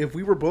fat. If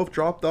we were both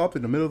dropped off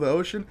in the middle of the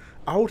ocean,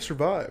 I would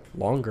survive.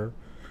 Longer.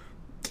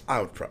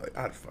 I'd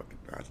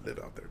live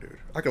out there, dude.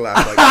 I could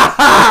laugh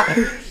like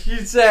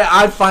You'd say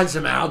I'd find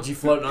some algae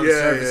floating on the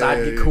surface.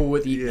 I'd be cool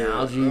with eating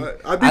algae.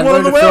 I'd be I'd one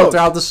learn of the to filter whales.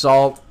 out the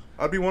salt.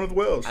 I'd be one of the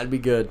whales. I'd be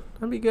good.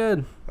 I'd be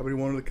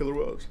one of the killer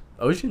whales.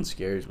 Ocean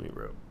scares me,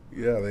 bro.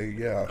 Yeah.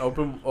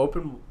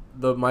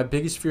 My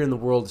biggest fear in the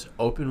world is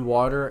open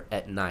water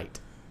at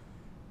night.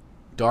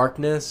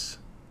 Darkness,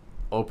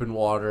 open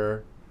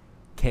water,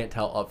 can't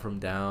tell up from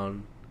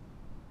down.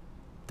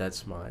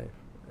 It's my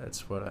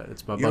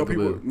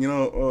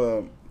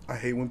bugaboo. I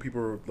hate when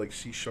people like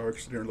see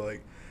sharks and they're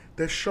like,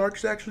 the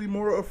shark's actually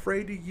more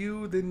afraid of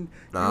you than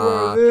you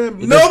are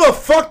them. No, the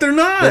fuck they're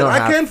not. They don't I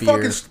have can't fear.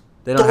 fucking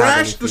They don't have any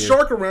thrash the fear.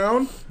 shark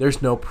around.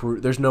 There's no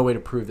way to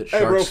prove that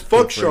sharks. Hey, bro, feel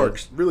fuck afraid.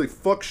 sharks. Really,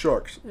 fuck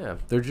sharks. Yeah,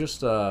 they're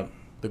just the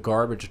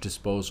garbage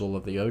disposal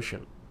of the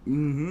ocean.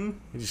 Mm-hmm.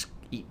 They just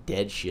eat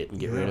dead shit and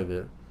get rid of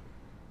it.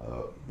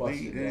 They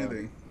eat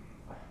anything.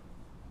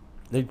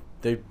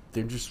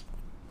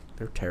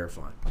 They're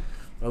terrifying.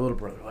 My little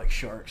brother likes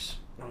sharks.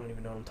 I don't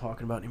even know what I'm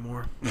talking about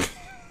anymore.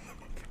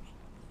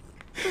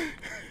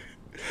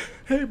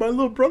 Hey, my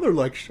little brother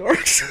likes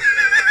sharks.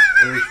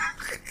 There's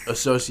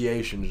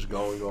association just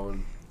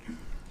going.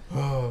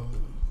 Joe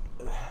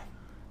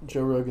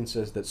Rogan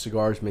says that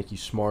cigars make you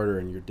smarter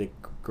and your dick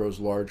grows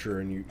larger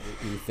and you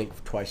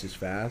think twice as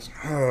fast.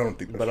 I don't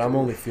think that's But I'm true.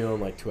 only feeling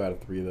like 2 out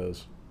of 3 of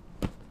those.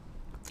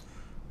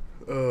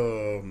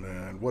 Oh,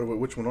 man.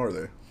 Which one are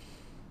they?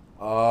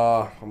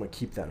 I'm going to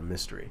keep that a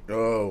mystery.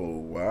 Oh,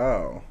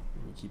 wow.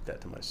 I'm going to keep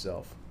that to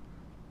myself.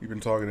 You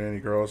been talking to any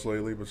girls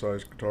lately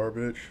besides Guitar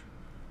Bitch?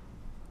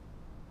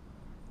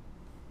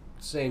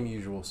 Same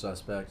usual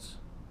suspects.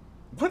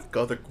 What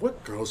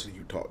girls do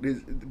you talk?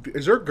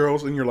 Is there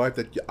girls in your life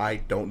that I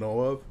don't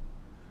know of?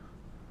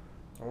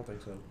 I don't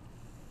think so.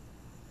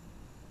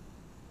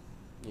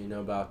 You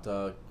know about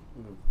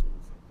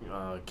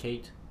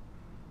Kate?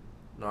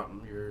 Not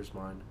yours,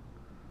 mine.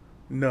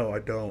 No, I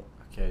don't.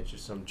 Okay, it's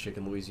just some chick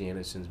in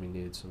Louisiana sends me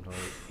nudes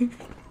sometimes.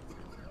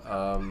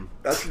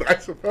 That's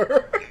nice of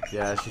her.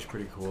 Yeah, she's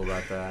pretty cool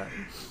about that.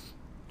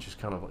 Just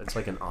kind of, it's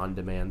like an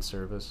on-demand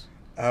service.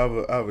 I have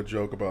a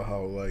joke about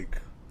how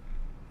like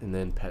And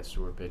then pet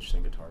store bitch,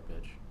 then guitar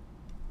bitch.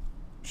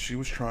 she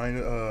was trying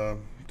to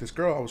this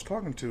girl I was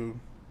talking to,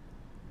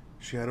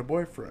 she had a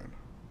boyfriend.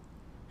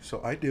 So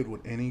I did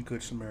what any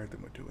good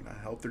Samaritan would do, and I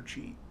helped her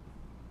cheat.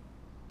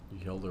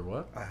 You held her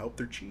what? I helped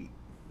her cheat.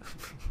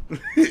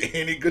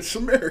 Any good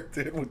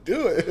Samaritan would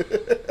do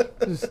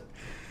it.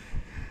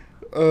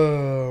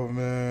 Oh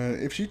man,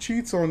 if she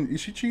cheats with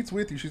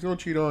you, she's gonna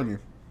cheat on you.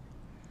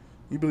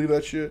 You believe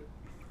that shit?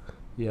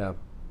 Yeah.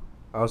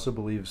 I also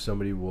believe if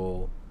somebody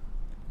will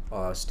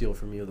steal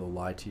from you, they'll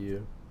lie to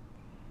you.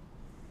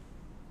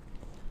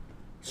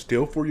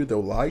 Steal for you,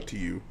 they'll lie to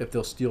you. If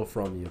they'll steal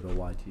from you, they'll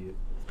lie to you.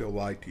 They'll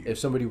lie to you. If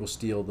somebody will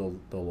steal,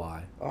 they'll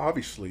lie.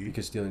 Obviously.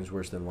 Because stealing is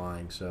worse than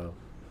lying. So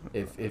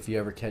if you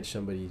ever catch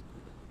somebody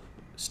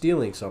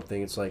stealing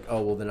something, it's like,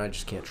 oh, well, then I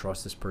just can't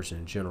trust this person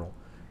in general.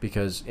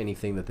 Because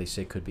anything that they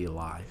say could be a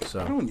lie. I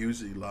So don't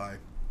usually lie.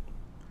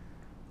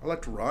 I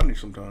like to Rodney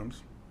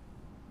sometimes.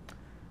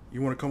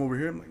 You want to come over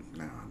here? I'm like,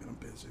 nah, man, I'm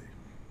busy.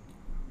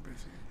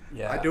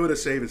 yeah, I do it to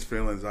save his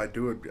feelings. I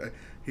do it.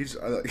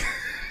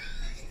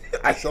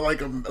 I sound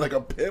like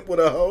a pimp with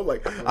a hoe.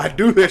 Like, I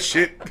do this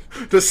shit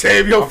to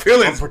save your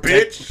feelings,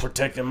 bitch.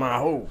 Protecting my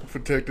hoe.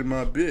 Protecting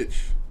my bitch.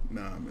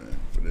 Nah, man.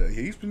 But,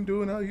 he's been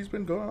doing that. He's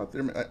been going out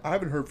there. Man, I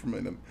haven't heard from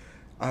him.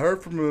 I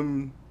heard from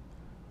him,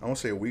 I want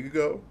to say a week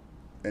ago,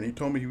 and he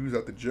told me he was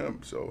at the gym.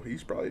 So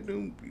he's probably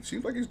doing. It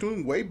seems like he's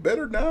doing way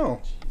better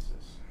now.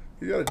 Jesus.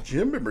 He got a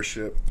gym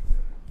membership.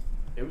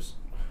 It was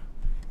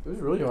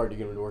really hard to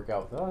get him to work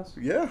out with us.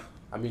 Yeah.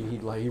 I mean, he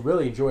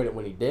really enjoyed it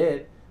when he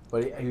did,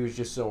 but he was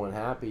just so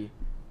unhappy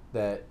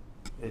that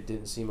it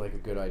didn't seem like a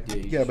good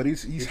idea. But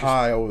he's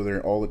high over there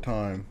all the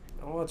time.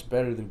 Oh, it's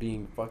better than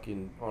being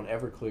fucking on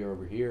Everclear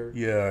over here.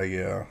 Yeah.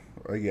 Yeah.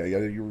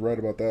 You're right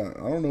about that.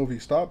 I don't know if he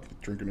stopped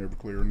drinking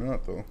Everclear or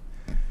not, though.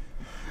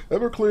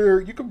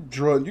 Everclear, you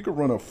could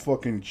run a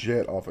fucking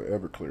jet off of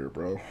Everclear,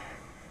 bro.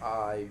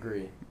 I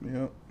agree.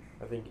 Yeah.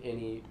 I think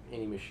any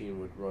machine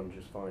would run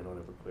just fine on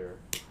Everclear.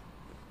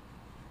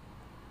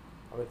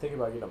 I've been thinking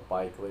about getting a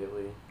bike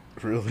lately.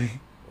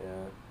 Really?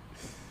 Yeah.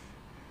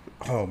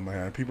 Oh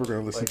man, people are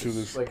gonna listen to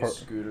this like part. a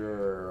scooter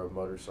or a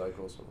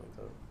motorcycle, something like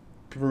that.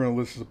 People are gonna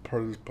listen to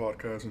part of this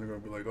podcast and they're gonna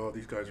be like, "Oh,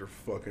 these guys are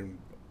fucking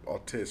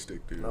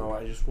autistic, dude." No,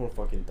 I just want to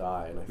fucking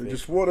die, and I They think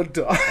just want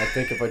to die. I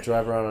think if I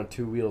drive around on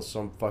 2 wheels,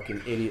 some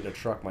fucking idiot in a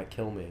truck might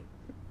kill me.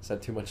 Is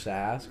that too much to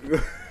ask?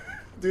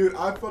 Dude,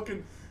 I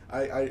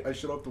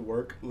showed up to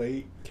work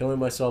late. Killing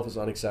myself is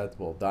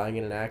unacceptable. Dying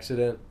in an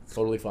accident,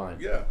 totally fine.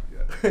 Yeah.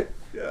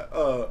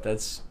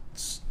 That's.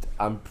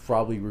 I'm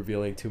probably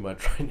revealing too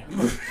much right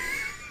now.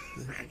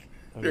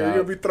 You're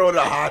gonna be thrown to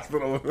the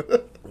hospital.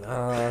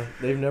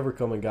 They've never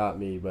come and got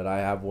me, but I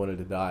have wanted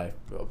to die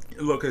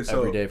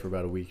every day for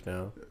about a week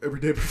now.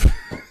 Every day.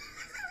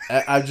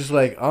 I'm just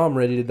like, oh, I'm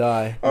ready to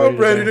die. I'm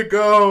ready to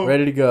go.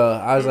 Ready to go.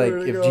 I was like,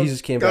 if go.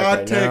 Jesus came back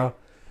right now,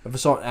 if I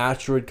saw an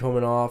asteroid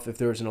coming off, if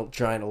there was a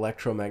giant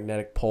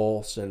electromagnetic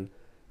pulse, and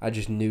I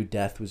just knew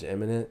death was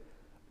imminent,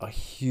 a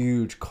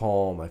huge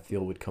calm I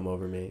feel would come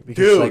over me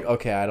because it's like,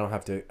 okay, I don't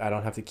have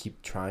to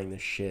keep trying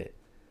this shit.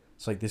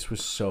 It's like, this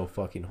was so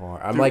fucking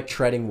hard. I'm like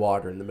treading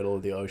water in the middle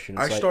of the ocean.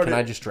 It's can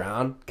I just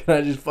drown? Can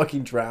I just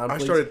fucking drown,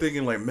 please? I started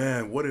thinking like,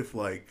 man, what if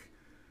like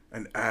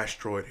an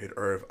asteroid hit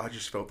Earth? I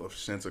just felt a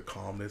sense of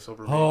calmness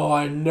over me. Oh,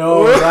 I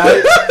know,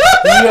 right?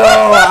 Yo,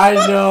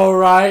 I know,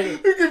 right?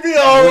 It could be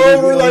all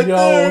over like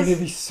this. Wouldn't it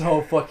be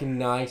so fucking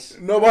nice?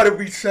 Nobody would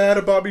be sad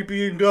about me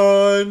being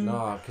gone.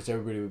 Nah, because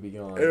everybody would be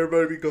gone.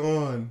 Everybody would be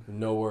gone.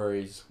 No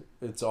worries.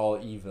 It's all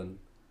even.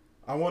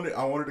 I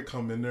wanted to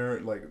come in there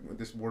like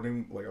this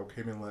morning. Like I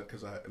came in late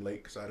because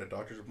I had a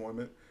doctor's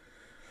appointment.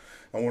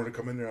 I wanted to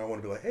come in there. I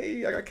wanted to be like,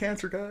 hey, I got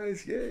cancer,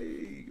 guys.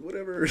 Yay,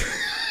 whatever.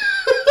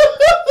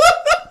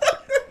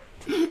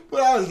 But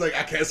I was like,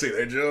 I can't say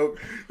that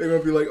joke. They're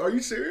gonna be like, are you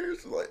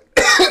serious? Like,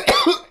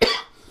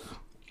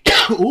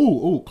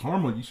 ooh,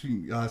 karma. You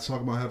see, guys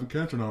talking about having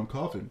cancer now. I'm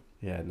coughing.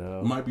 Yeah,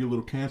 no. Might be a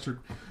little cancer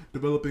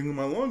developing in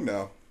my lung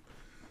now.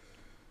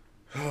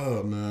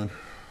 Oh man.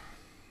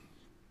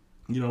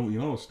 You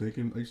know, I was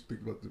thinking. I used to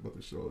think about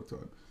this show all the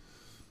time.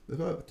 If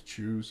I had to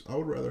choose, I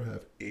would rather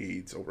have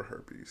AIDS over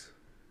herpes.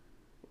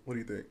 What do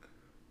you think?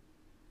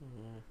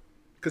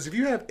 Because if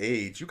you have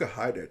AIDS, you can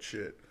hide that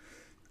shit,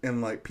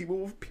 and like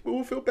people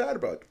will feel bad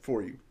about it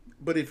for you.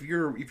 But if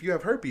you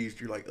have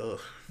herpes, you're like, ugh.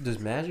 Does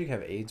Magic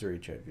have AIDS or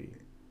HIV?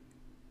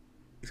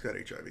 He's got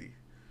HIV.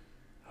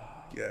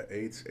 Yeah,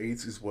 AIDS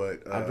is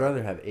what. I'd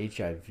rather have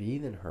HIV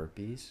than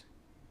herpes.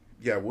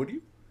 Yeah, would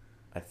you?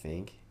 I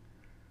think.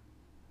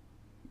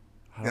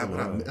 Yeah,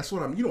 but that's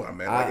what I'm. You know what I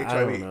meant? Like HIV.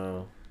 I don't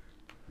know.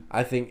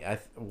 I think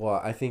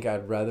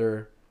I'd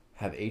rather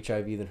have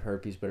HIV than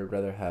herpes, but I'd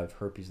rather have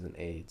herpes than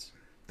AIDS.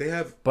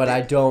 But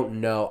I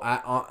don't know.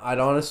 I'd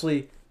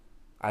honestly,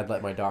 I'd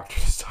let my doctor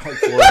decide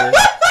for me.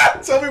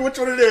 Tell me which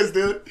one it is,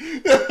 dude.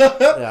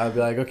 Yeah, I'd be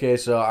like, okay,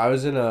 so I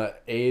was in a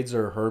AIDS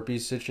or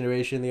herpes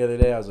situation the other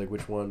day. I was like,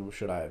 which one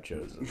should I have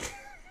chosen?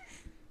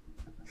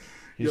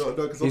 He's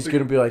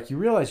gonna be like, you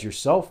realize you're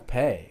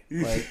self-pay.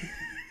 Like,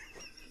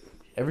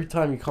 every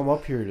time you come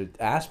up here to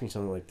ask me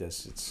something like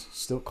this, it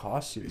still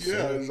costs you.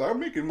 Yeah, I'm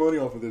making money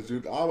off of this,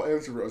 dude. I'll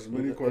answer as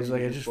many questions. It's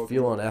like, I just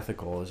feel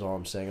unethical is all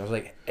I'm saying. I was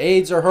like,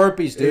 AIDS or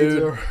herpes, dude?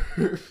 AIDS or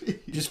herpes.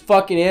 Just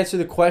fucking answer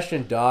the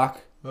question,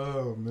 doc.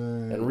 Oh,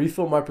 man. And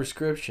refill my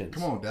prescriptions.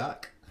 Come on,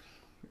 doc.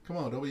 Come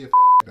on, don't be a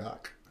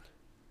doc.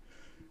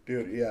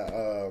 Dude,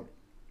 yeah.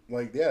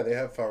 They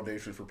have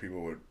foundations for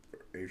people with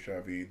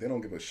HIV. They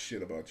don't give a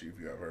shit about you if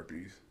you have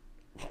herpes.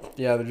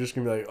 Yeah, they're just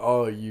going to be like,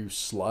 oh, you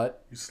slut?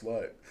 You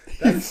slut.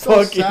 That is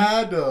so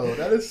sad, though.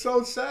 That is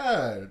so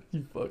sad.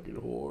 You fucking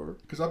whore.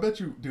 Because I bet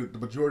you, dude, the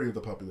majority of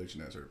the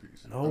population has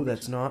herpes. No,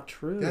 that's not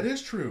true. That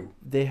is true.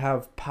 They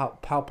have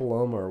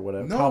papilloma or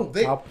whatever. No,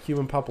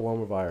 human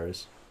papilloma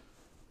virus.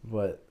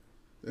 But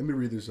let me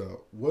read this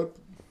out. What?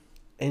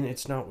 And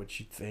it's not what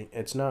you think.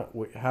 It's not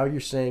how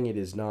you're saying it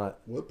is not.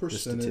 What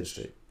percentage the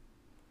statistic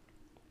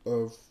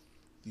of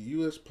the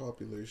U.S.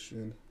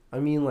 population? I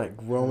mean, like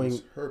growing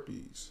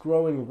herpes,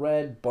 growing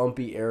red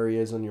bumpy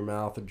areas on your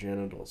mouth or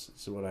genitals.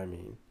 That's what I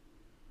mean.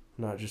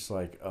 Not just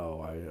like,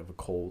 oh, I have a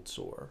cold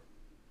sore.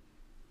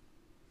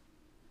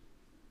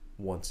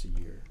 Once a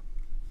year.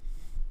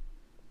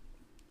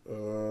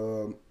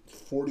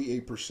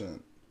 48%.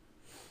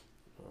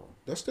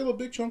 That's still a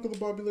big chunk of the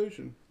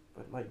population.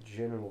 But like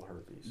genital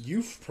herpes.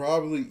 You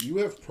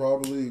have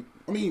probably.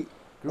 I mean,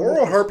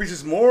 oral herpes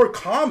is more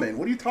common.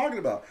 What are you talking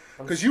about?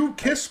 Because you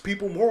kiss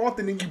people more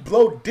often than you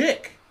blow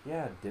dick.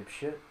 Yeah,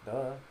 dipshit.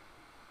 Duh.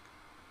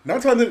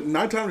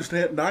 9 times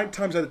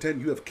out of 10,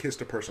 you have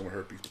kissed a person with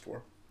herpes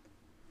before.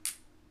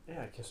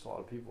 Yeah, I kissed a lot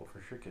of people.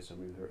 For sure kissed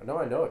somebody with herpes. No,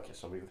 I know I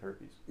kissed somebody with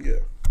herpes. Yeah.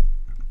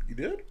 You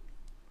did?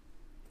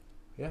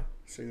 Yeah.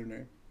 Say their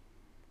name.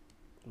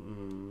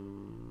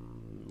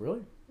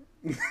 Really?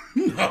 No.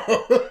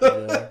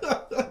 Yeah.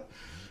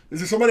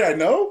 Is it somebody I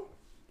know?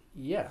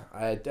 Yeah.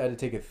 I had to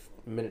take a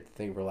minute to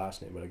think of her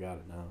last name, but I got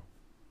it now.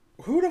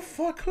 Who the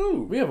fuck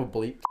who? We have a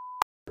bleep.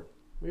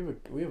 We have a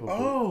bleep.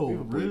 Oh, we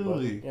have a bleep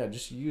really? Button. Yeah,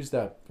 just use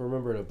that.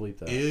 Remember to bleep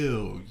that.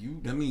 Ew.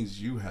 That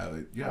means you have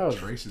it. You have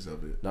traces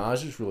of it. No, I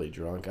was just really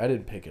drunk. I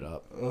didn't pick it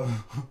up.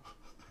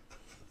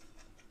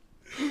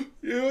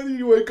 You know,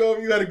 you wake up,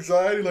 you got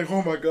anxiety, like,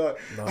 oh my god,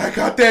 No. I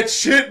got that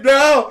shit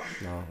now.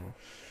 No.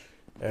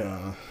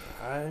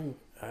 And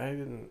I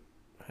didn't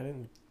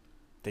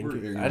think We're I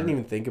didn't ignorant.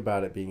 even think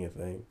about it being a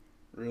thing.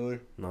 Really?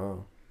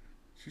 No.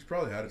 She's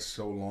probably had it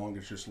so long,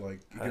 it's just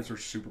like, it gives her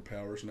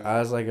superpowers now. I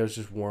was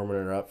just warming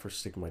her up for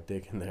sticking my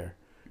dick in there.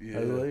 Yeah.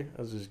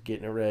 I was just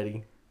getting it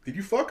ready. Did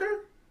you fuck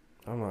her?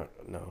 I'm not.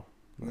 No.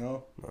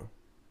 No. No.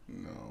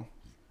 No.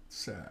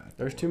 Sad.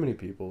 There's too many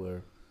people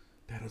there.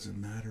 That doesn't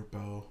matter,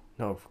 Bo.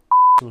 No.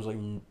 Was like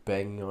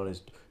banging on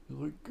his. He's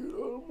like, get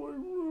out of my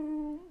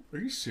room. Are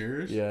you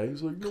serious? Yeah.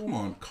 He's like, Come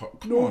on, come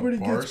nobody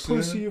on, gets Barson.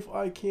 pussy if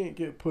I can't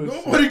get pussy.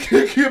 Nobody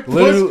can get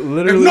pussy.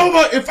 Literally.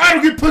 If I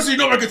don't get pussy,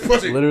 nobody gets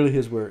pussy. Literally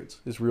his words.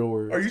 His real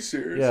words. Are you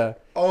serious? Yeah.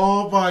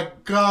 Oh my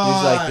god.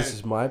 He's like, this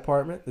is my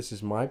apartment. This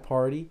is my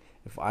party.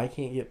 If I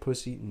can't get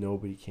pussy,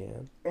 nobody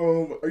can.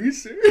 Are you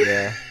serious?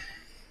 Yeah.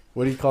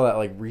 What do you call that?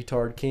 Like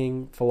retard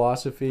king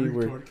philosophy,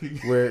 Retard king.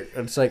 where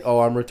it's like, oh,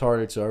 I'm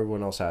retarded, so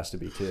everyone else has to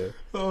be too,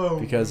 Oh,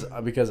 because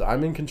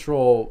I'm in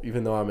control,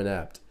 even though I'm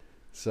inept.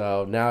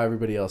 So now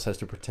everybody else has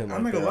to pretend like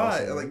I'm not gonna they're lie.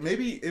 also- Like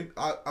maybe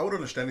I would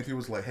understand if he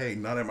was like, "Hey,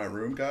 not in my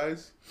room,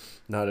 guys.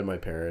 Not in my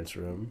parents'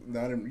 room.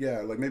 Not in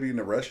like maybe in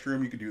the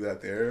restroom. You could do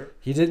that there."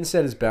 He didn't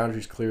set his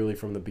boundaries clearly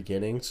from the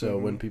beginning, so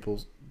when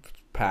people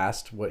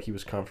passed what he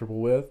was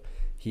comfortable with,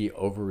 he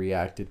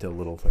overreacted to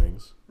little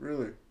things.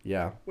 Really?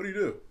 Yeah. What do you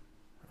do?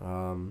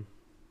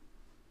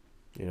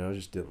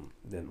 Just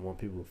didn't want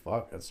people to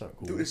fuck. That's not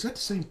cool. Dude, is that the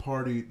same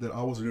party that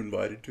I wasn't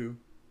invited to?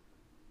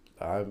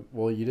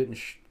 Well, you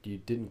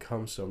didn't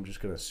come, so I'm just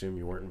gonna assume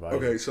you weren't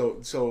invited. Okay,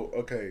 so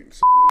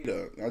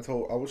Nita,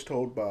 I was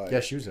told by Yeah,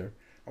 she was there.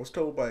 I was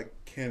told by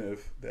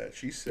Kenneth that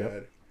she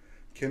said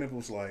Kenneth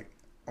was like,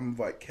 I'm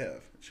invite Kev.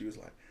 She was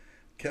like,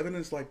 Kevin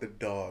is like the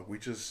dog. We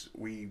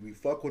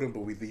fuck with him,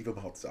 but we leave him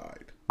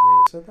outside.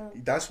 Nate said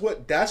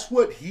that? That's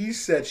what he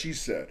said. She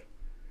said,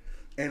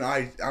 and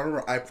I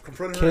remember I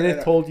confronted her.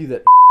 Kenneth told you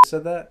that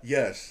said that?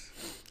 Yes.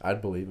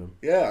 I'd believe him.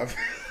 Yeah.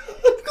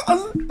 I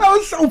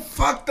was so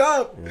fucked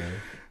up. Yeah.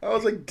 I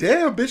was like,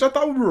 damn, bitch, I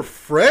thought we were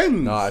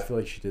friends. No, I feel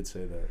like she did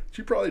say that.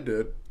 She probably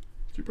did.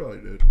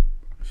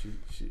 She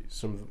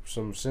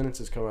some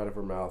sentences come out of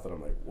her mouth, and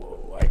I'm like,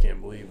 whoa, I can't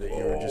believe that you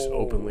were just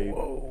openly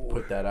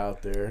put that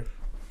out there.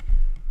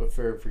 But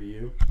fair for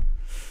you.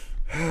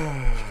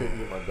 Just couldn't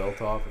get my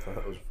belt off. I thought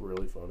that was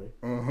really funny.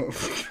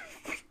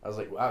 I was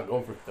like, wow,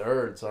 going for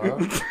thirds, huh?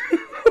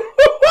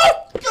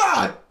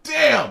 God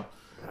damn!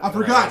 I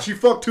forgot she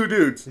fucked two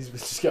dudes. These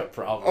bitches got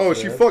problems. Oh, man.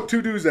 she fucked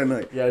two dudes that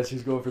night. Yeah,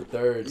 she's going for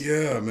thirds.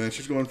 Yeah, man,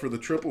 she's going for the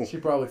triple. She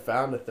probably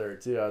found a third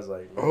too. I was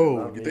like, Oh,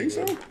 not you me, think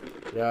so? dude.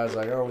 Yeah, I was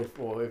like,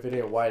 if it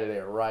ain't white, it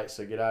ain't right.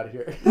 So get out of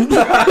here.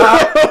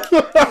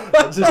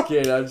 I'm just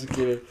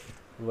kidding.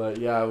 But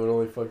yeah, I would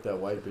only fuck that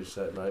white bitch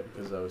that night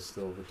because I was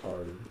still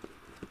retarded.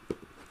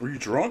 Were you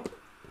drunk?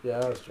 Yeah,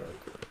 I was drunk.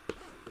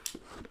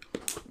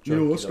 You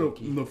know what's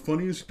Junkie. the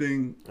funniest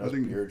thing? I was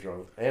beer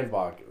drunk and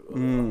vodka.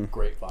 Mm.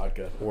 Great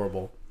vodka.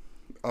 Horrible.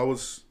 I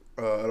was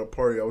at a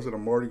party. I was at a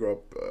Mardi Gras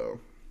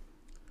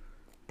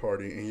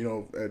party, and you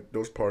know, at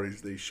those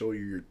parties they show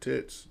you your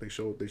tits. They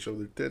show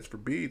their tits for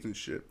beads and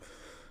shit.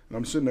 And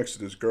I'm sitting next to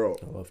this girl.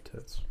 I love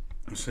tits.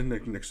 I'm sitting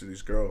next to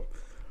this girl,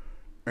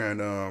 and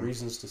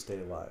Reasons to stay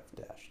alive.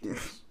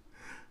 Tits.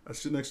 I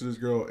sit next to this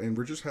girl, and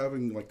we're just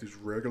having like this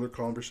regular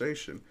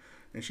conversation.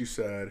 And she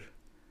said,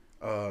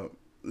 "Let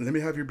me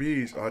have your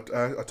beads." I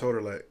told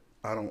her like,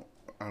 I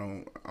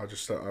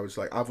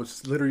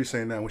was literally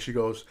saying that when she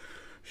goes,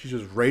 she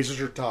just raises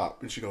her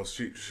top and she goes,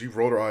 she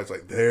rolled her eyes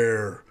like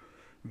there,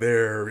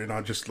 and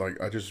I just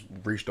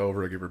reached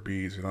over to give her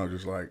beads, and I was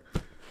just like,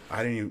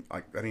 I didn't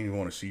even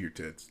want to see your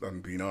tits.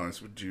 I'm being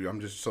honest with you. I'm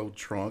just so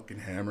drunk and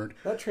hammered.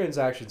 That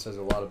transaction says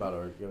a lot about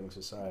our young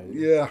society.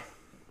 Yeah.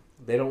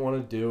 They don't want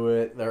to do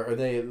it, or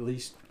they at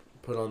least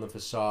put on the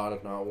facade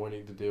of not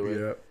wanting to do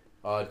it.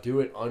 Yeah. Do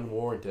it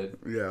unwarranted.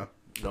 Yeah.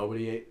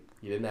 You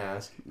didn't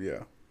ask.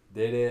 Yeah.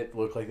 Did it,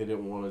 looked like they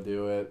didn't want to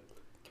do it.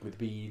 With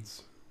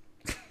beads.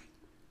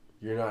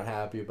 You're not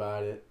happy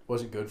about it.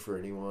 Wasn't good for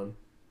anyone.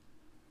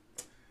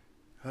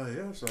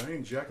 Yeah, so I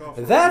ain't jack off.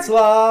 That's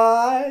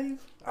live!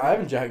 I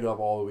haven't jacked off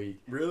all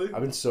week. Really?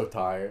 I've been so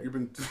tired. You've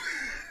been.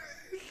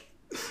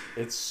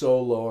 It's so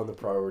low on the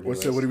priority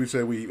list. What do we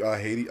say? I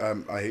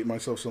hate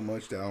myself so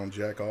much that I don't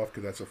jack off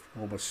because that's a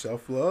form of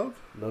self-love.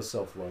 No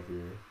self-love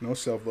here. No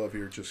self-love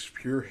here, just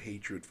pure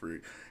hatred for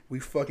it. We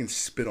fucking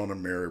spit on a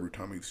mirror every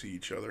time we see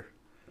each other.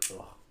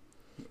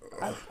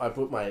 Ugh. I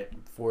put my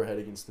forehead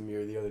against the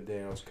mirror the other day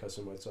and I was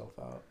cussing myself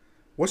out.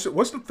 What's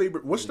the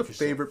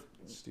favorite?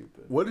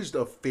 Stupid. What is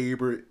the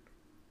favorite,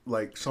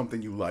 like,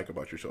 something you like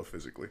about yourself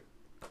physically?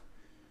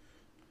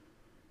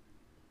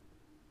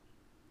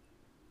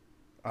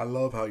 I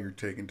love how you're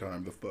taking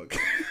time to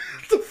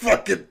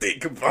fucking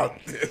think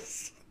about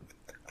this.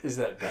 Is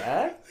that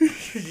bad?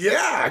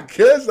 Yeah,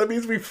 cause that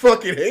means we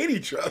fucking hate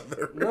each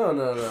other.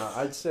 No.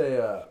 I'd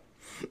say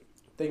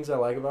things I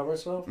like about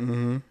myself.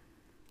 Mm-hmm.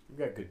 I've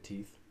got good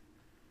teeth.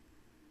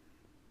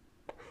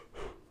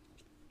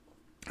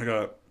 I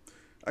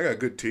got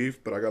good teeth,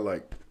 but I got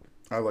like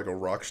I have like a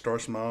rock star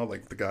smile.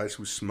 Like the guys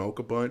who smoke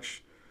a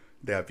bunch,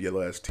 they have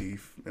yellow ass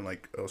teeth and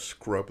like a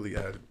scrubbly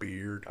ass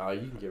beard. Oh,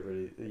 you can get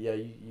rid of yeah.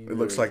 You It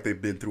looks like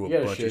they've been through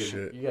a bunch of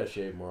shit. You gotta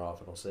shave more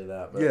often. I'll say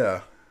that. But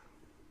Yeah.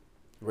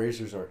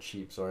 razors aren't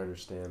cheap, so I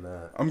understand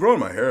that. I'm growing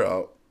my hair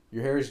out.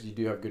 Your hair you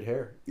do have good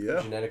hair.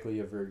 Yeah. Genetically,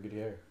 you have very good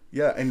hair.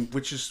 Yeah, and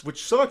which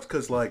sucks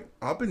because like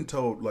I've been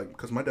told like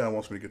because my dad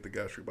wants me to get the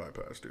gastric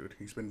bypass, dude.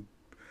 He's been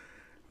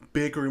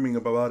bickering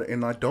about it,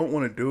 and I don't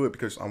want to do it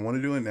because I want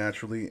to do it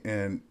naturally.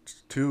 And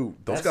two,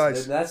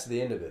 guys. That's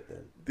the end of it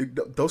then.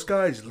 Those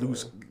guys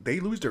lose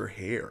their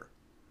hair.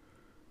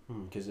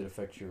 Because it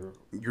affects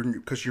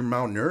because you're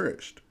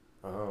malnourished.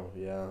 Oh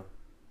yeah.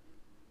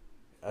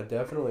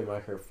 Definitely my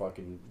hair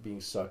fucking being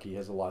sucky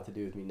has a lot to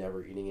do with me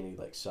never eating any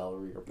like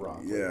celery or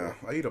broccoli. Yeah,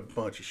 I eat a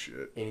bunch of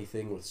shit.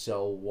 Anything with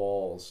cell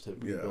walls to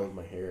rebuild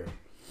my hair.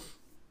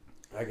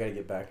 I gotta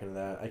get back into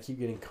that. I keep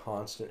getting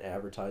constant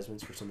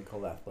advertisements for something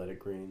called athletic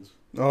greens.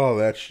 Oh,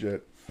 that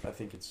shit. I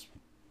think it's...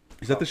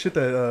 Is that the shit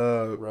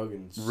that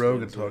Rogan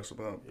talks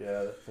about?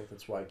 Yeah, I think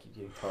that's why I keep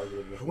getting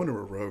targeted. I wonder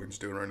what Rogan's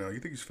doing right now. You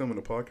think he's filming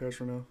a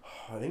podcast right now?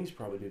 I think he's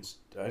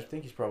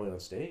probably on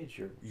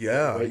stage.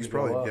 He's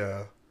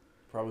probably,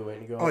 Probably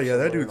waiting to go. Oh yeah,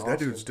 that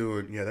dude's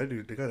doing. Yeah,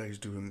 the guy that he's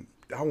doing.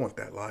 I want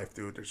that life,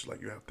 dude. There's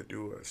like you have to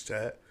do a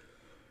set.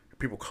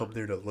 People come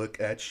there to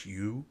look at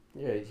you.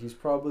 Yeah, he's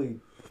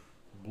probably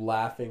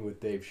laughing with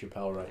Dave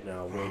Chappelle right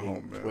now,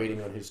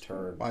 waiting on his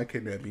turn. Why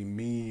couldn't that be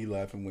me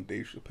laughing with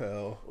Dave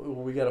Chappelle? Well,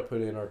 we got to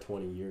put in our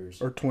 20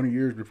 years. Or 20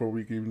 years before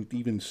we can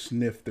even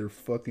sniff their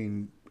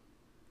fucking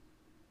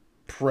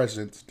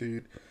presence,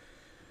 dude.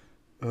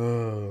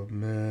 Oh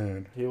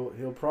man.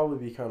 He'll probably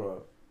be kind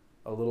of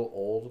a little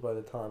old by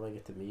the time I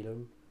get to meet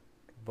him,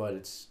 but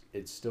it's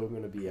still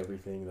going to be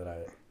everything that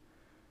I.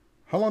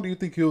 How long do you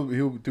think he'll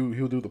do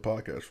the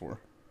podcast for?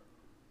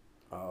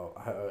 Oh,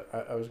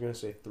 I was going to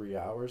say 3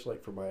 hours,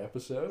 like for my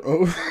episode.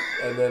 Oh.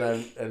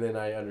 and then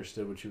I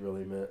understood what you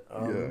really meant.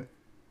 Yeah.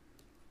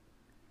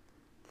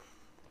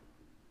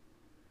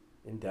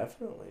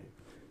 Indefinitely.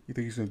 You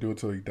think he's gonna do it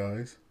till he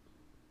dies?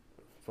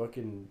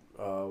 Fucking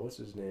what's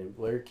his name?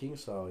 Larry King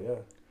style, yeah.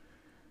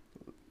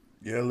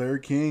 Yeah, Larry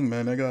King,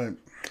 man, that guy.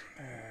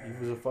 He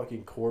was a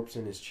fucking corpse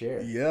in his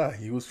chair. Yeah,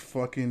 he was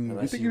fucking.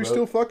 You think he was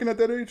still fucking at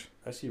that age?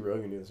 I see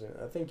Rogan do the same.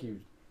 I think he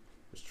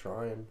was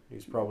trying. He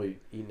was probably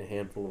eating a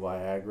handful of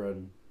Viagra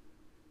and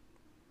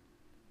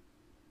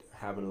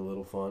having a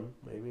little fun,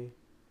 maybe.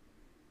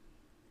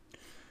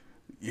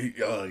 He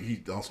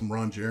also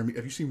Ron Jeremy.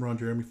 Have you seen Ron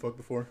Jeremy fuck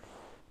before?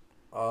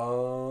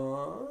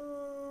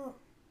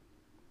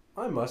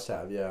 I must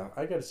have. Yeah,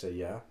 I gotta say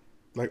yeah.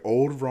 Like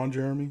old Ron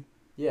Jeremy.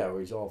 Yeah, where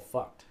he's all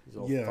fucked. He's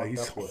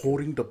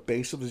holding the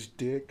base of his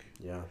dick.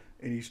 Yeah.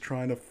 And he's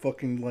trying to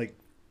fucking like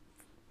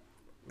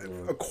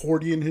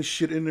accordion his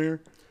shit in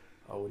there.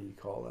 Oh, what do you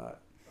call that?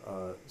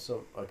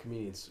 Some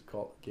comedians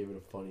gave it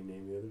a funny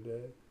name the other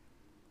day.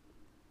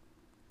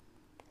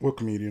 What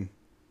comedian?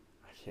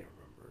 I can't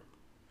remember.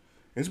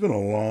 It's been a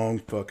long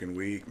fucking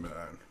week,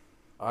 man.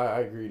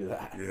 I agree to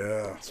that.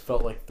 Yeah. It's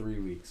felt like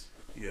 3 weeks.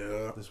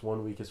 Yeah. This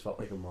 1 week has felt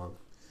like a month.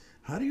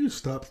 How do you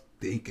stop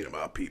thinking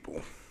about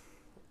people?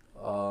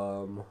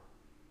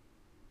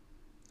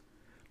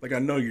 Like, I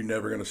know you're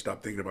never going to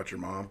stop thinking about your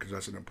mom because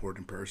that's an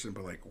important person,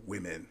 but, like,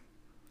 women.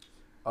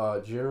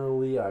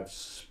 Generally, I've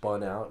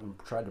spun out and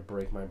tried to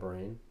break my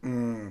brain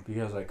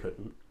because I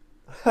couldn't.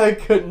 I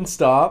couldn't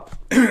stop.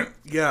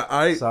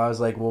 Yeah, So I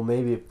was like, well,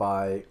 maybe if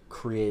I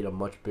create a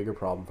much bigger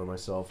problem for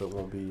myself, it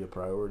won't be a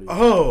priority.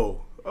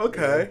 Oh,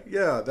 okay.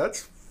 Yeah,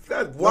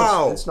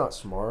 wow. That's not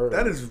smart.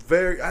 That is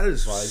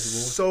advisable.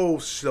 So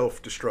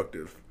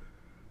self-destructive.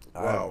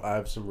 Wow. I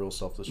have some real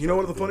self-destructive. You know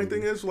what the funny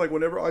thing is? Like,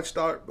 whenever I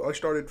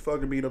started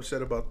fucking being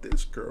upset about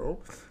this girl,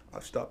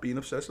 I've stopped being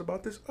obsessed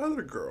about this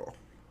other girl.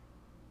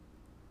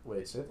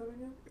 Wait, say that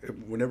again?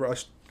 Whenever I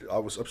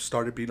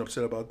started being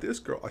upset about this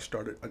girl, I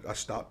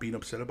stopped being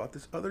upset about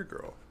this other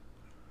girl.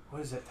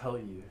 What does that tell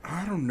you?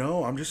 I don't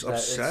know. I'm just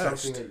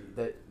obsessed. It's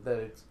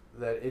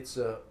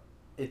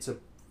something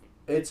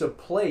it's a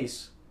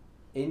place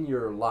in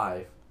your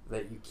life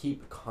that you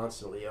keep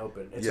constantly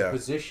open. It's a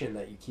position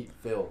that you keep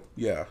filled.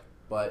 Yeah.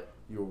 But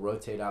you'll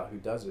rotate out who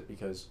does it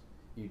because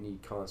you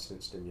need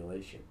constant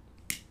stimulation.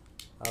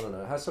 I don't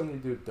know. It has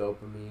something to do with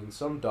dopamine.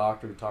 Some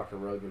doctor who talked to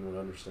Rogan would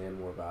understand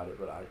more about it,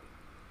 but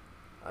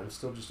I'm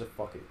still just a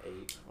fucking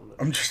ape.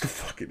 I'm just a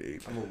fucking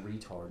ape. I'm a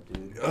retard,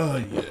 dude.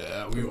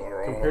 Yeah, we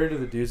are all. Compared to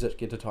the dudes that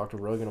get to talk to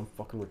Rogan, I'm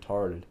fucking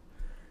retarded.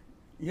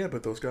 Yeah,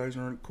 but those guys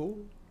aren't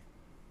cool.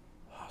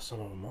 Some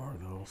of them are,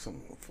 though. Some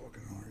of them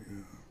fucking are,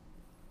 yeah.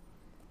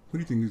 Who do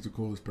you think is the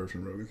coolest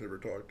person Rogan's ever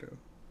talked to?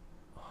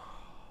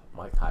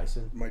 Mike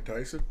Tyson. Mike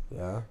Tyson?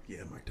 Yeah.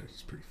 Yeah, Mike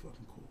Tyson's pretty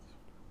fucking cool.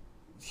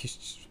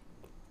 He's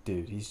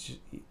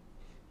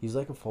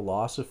like a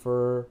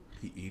philosopher.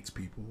 He eats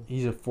people.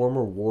 He's a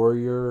former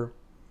warrior,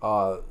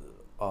 a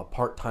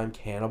part-time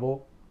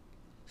cannibal.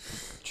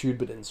 Chewed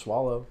but didn't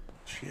swallow.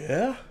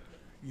 Yeah.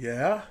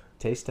 Yeah.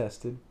 Taste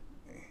tested.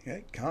 Yeah,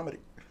 comedy.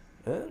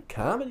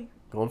 Comedy.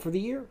 Going for the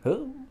year.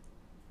 Huh.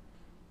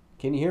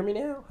 Can you hear me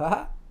now?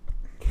 Haha.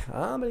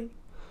 Comedy.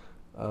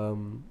 I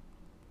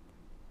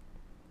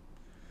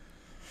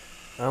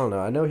don't know.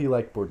 I know he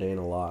liked Bourdain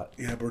a lot.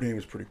 Yeah, Bourdain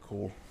was pretty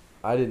cool.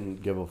 I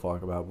didn't give a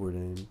fuck about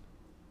Bourdain.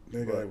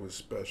 That guy was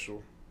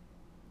special.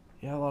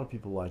 Yeah, a lot of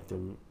people liked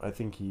him. I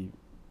think he...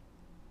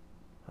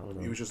 I don't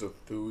know. He was just a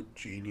food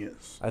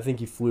genius. I think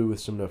he flew with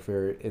some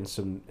in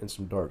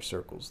some dark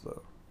circles,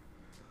 though.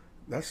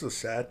 That's the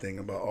sad thing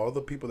about all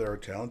the people that are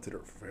talented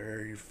are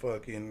very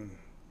fucking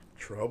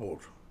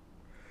troubled.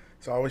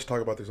 So I always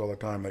talk about this all the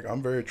time. Like,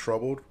 I'm very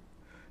troubled.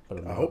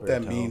 But I hope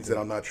that means that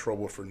I'm not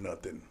troubled for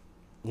nothing.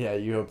 Yeah,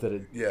 you hope that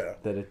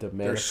it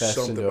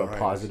manifests into a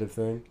positive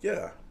thing.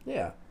 Yeah.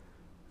 Yeah.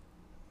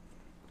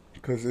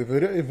 Because if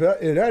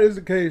that is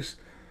the case,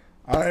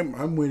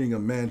 I'm waiting a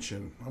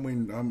mansion. I'm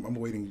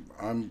waiting.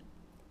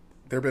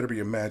 There better be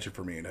a mansion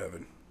for me in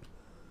heaven.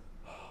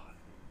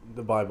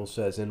 The Bible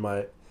says, "In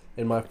my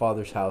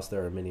Father's house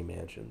there are many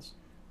mansions."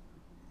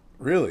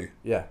 Really?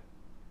 Yeah.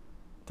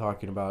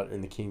 Talking about in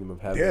the kingdom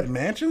of heaven. They had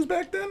mansions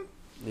back then?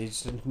 He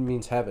just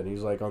means heaven.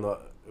 He's like,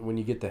 when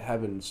you get to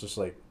heaven, it's just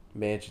like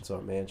mansions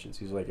aren't mansions.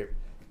 He's like,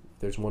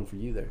 there's one for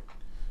you there.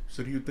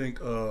 So do you think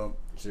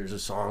there's a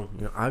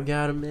song, I've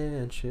got a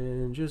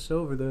mansion just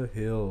over the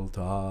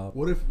hilltop.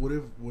 What if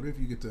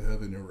you get to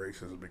heaven and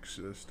racism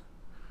exists?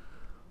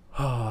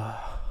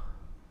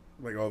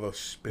 Like all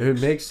those spics. It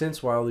makes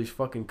sense why all these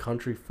fucking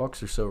country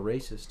fucks are so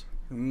racist.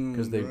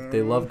 Because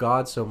they love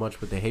God so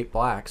much, but they hate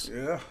blacks.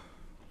 Yeah.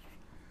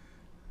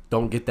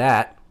 Don't get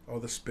that. All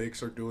the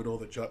spics are doing all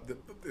the job.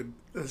 The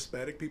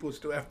Hispanic people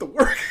still have to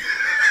work.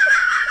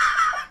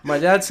 My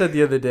dad said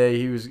the other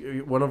day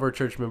one of our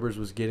church members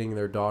was getting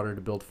their daughter to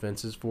build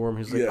fences for him.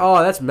 He's like,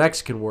 "Oh, that's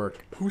Mexican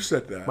work." Who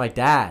said that? My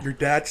dad. Your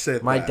dad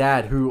said my that. My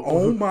dad, who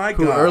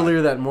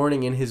earlier that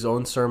morning in his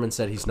own sermon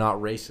said he's not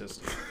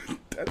racist.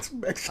 That's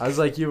Mexican. I was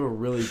like, you have a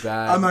really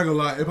bad. I'm not gonna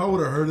lie. If I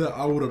would have heard that,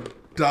 I would have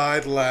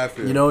died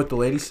laughing. You know what the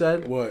lady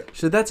said? What? She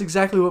said, "That's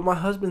exactly what my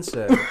husband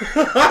said."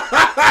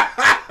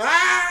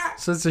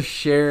 So it's a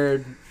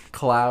shared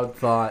cloud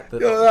thought.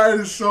 That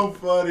is so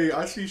funny.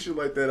 I see shit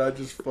like that.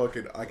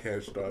 I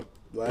can't stop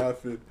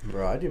laughing.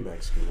 Bro, I do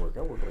Mexican work.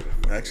 I work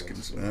like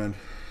Mexicans, man.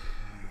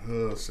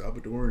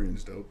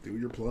 Salvadorians, dope. Do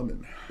your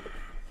plumbing.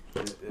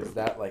 Is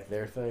that like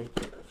their thing?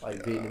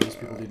 Like Vietnamese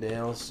people do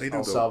nails?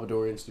 All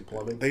Salvadorians do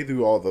plumbing? They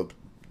do all the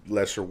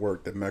lesser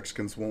work that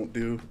Mexicans won't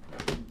do.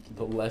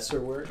 The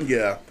lesser work?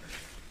 Yeah.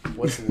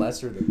 What's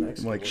lesser than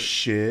Mexican like work?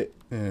 Shit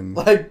and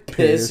like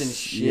piss and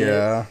shit.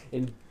 Yeah.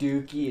 And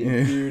dookie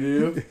and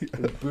doo-doo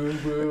and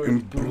boo-boo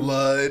and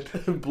blood.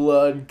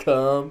 Blood and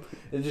cum.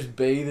 And just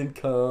bathe and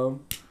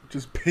cum.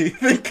 Just bathe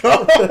and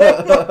cum.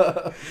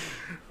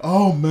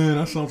 Oh man,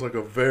 that sounds like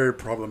a very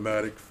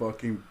problematic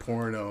fucking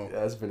porno.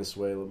 Yeah, that's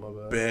Venezuela, my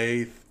bad.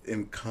 Bathe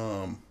and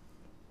cum.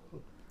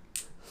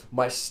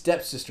 My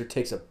stepsister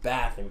takes a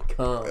bath and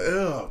cum.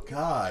 Oh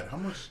God, how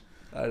much?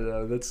 I don't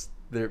know. That's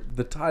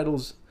the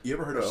titles. You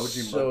ever heard of OG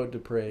so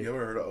depraved. You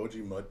ever heard of OG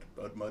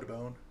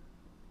Mudbound?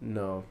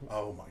 No.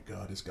 Oh my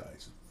God, this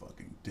guy's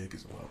fucking dick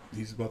is about.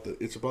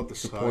 It's about the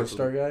size. Porn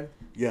star guy.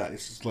 Yeah,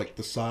 it's just like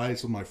the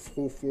size of my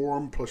full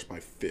forearm plus my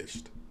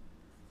fist.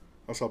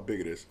 That's how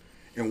big it is.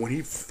 And when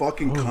he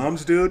fucking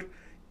comes, dude,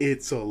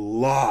 it's a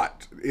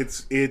lot.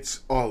 It's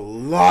a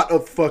lot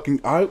of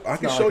fucking. I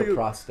can show like you.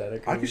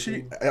 Prosthetic. I can show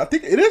you. I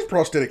think it is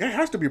prosthetic. It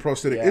has to be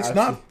prosthetic.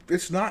 Yeah,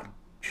 it's not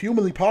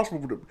humanly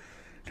possible to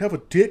have a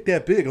dick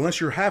that big unless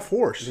you're half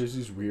horse. There's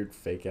these weird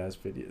fake ass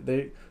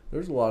videos.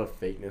 There's a lot of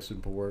fakeness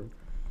in porn.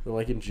 They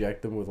like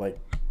inject them with like,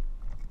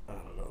 I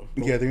don't know.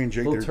 Yeah, they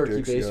inject their turkey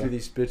dicks, base for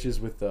these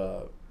bitches with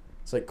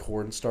it's like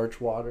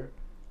cornstarch water.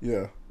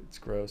 Yeah, it's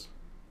gross.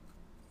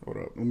 Hold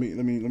up, let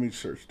me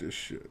search this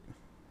shit.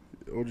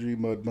 OG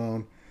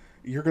Mudbound,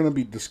 you're gonna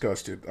be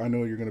disgusted. I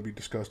know you're gonna be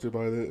disgusted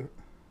by that.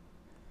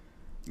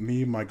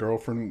 Me and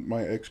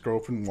my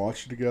ex-girlfriend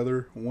watched it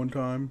together one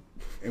time,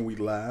 and we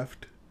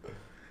laughed.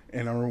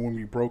 And I remember when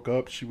we broke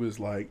up, she was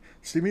like,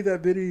 "Send me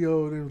that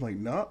video." And I was like,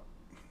 "Nah,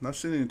 not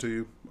sending it to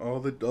you. All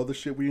the other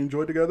shit we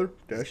enjoyed together,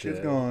 that shit's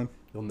gone."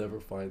 You'll never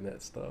find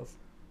that stuff.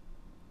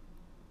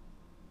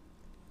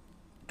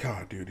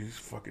 God, dude, he's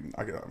fucking.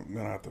 I'm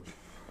gonna have to.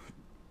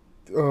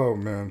 Oh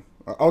man,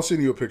 I'll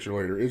send you a picture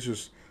later. It's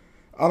just,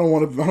 I don't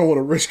want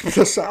to risk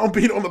the sound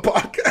being on the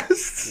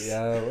podcast.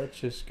 Yeah, let's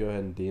just go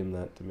ahead and DM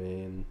that to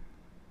me, and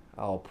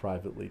I'll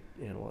privately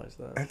analyze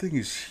that. That thing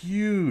is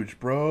huge,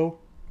 bro.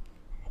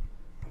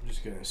 I'm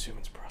just gonna assume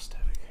it's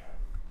prosthetic.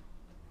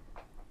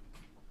 I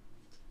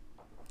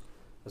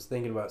was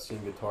thinking about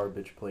seeing Guitar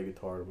Bitch play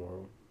guitar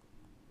tomorrow.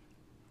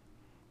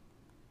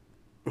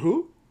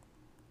 Who?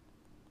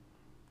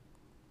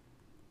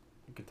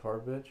 Guitar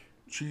Bitch.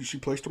 She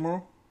plays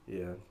tomorrow.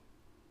 Yeah.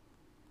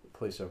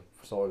 Plays I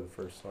saw her the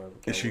first time.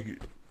 Is she?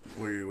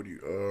 What do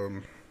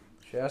you?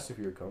 She asked if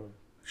you were coming.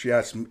 She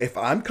asked if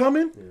I'm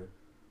coming. Yeah.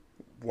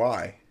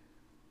 Why?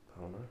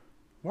 I don't know.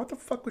 What the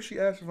fuck would she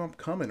ask if I'm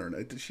coming or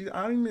not? Did she?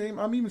 I'm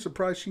even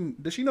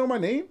surprised. Does she know my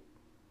name?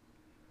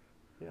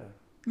 Yeah.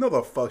 No,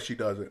 the fuck she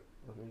doesn't.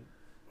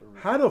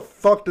 How the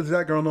fuck does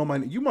that girl know my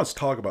name? You must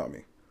talk about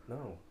me.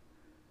 No.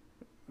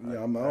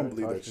 Yeah, I don't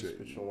believe that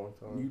shit. Bitch in a long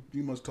time.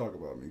 You must talk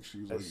about me.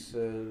 She was I like,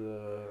 said,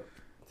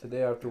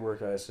 today after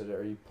work, I said,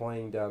 are you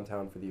playing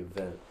downtown for the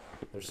event?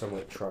 There's some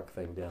like truck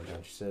thing downtown.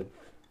 She said,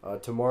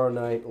 tomorrow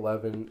night,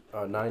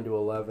 9 to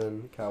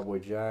 11, Cowboy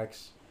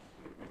Jacks.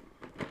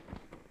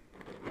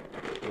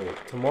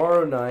 Wait,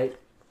 tomorrow night,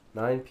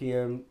 9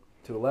 p.m.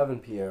 to 11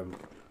 p.m.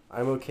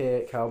 I'm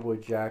okay at Cowboy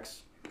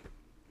Jacks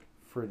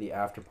for the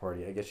after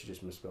party. I guess you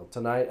just misspelled.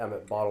 Tonight, I'm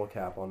at Bottle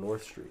Cap on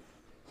North Street.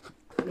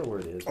 I know where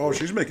it is. oh,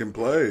 she's making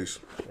plays.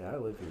 Yeah, I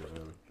live here,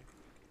 man.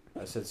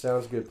 I said,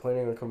 sounds good.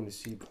 Planning on coming to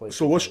see play.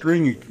 So what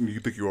string you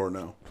think you are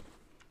now?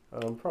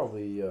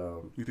 Probably.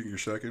 You think you're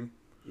second?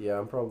 Yeah,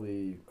 I'm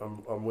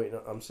waiting.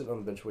 I'm sitting on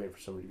the bench waiting for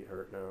somebody to get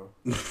hurt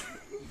now.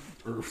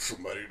 Or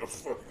somebody to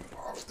fucking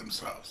off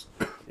themselves.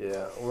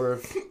 Yeah, or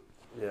if,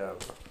 yeah.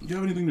 Do you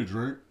have anything to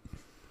drink?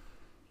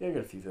 Yeah, I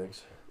got a few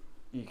things.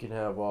 You can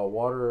have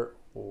water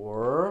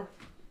or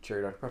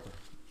cherry Dr Pepper.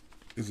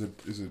 Is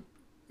it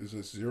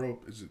zero?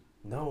 Is it?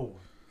 No.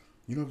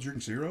 You don't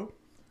drink zero?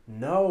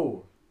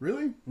 No.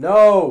 Really?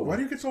 No. Why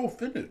do you get so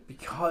offended?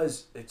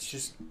 Because it's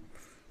just.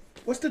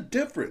 What's the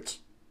difference?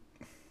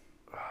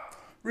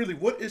 Really,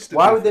 what is the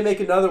Why difference? would they make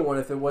another one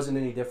if it wasn't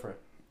any different?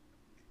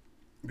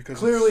 Because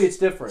clearly it's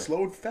different. It's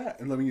low in fat,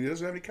 and I mean it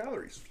doesn't have any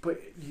calories.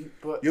 But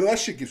that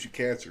shit gives you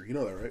cancer. You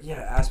know that, right?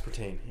 Yeah,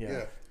 aspartame.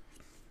 Yeah.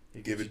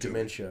 It Give gives it you to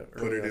dementia. me.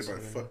 Put it in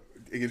my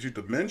It gives you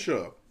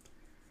dementia.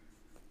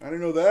 I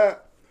didn't know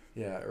that.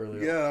 Yeah,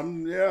 earlier.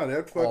 Yeah,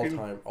 that fucking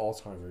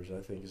Alzheimer's.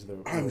 I think is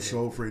the. I'm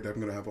so afraid that I'm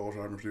gonna have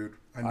Alzheimer's, dude.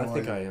 I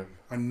think I am.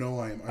 I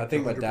know I am. I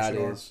think my dad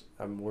are. is.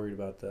 I'm worried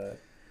about that.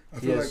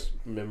 He has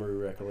memory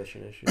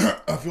recollection issues.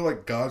 I feel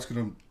like God's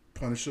gonna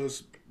punish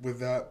us with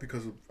that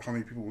because of how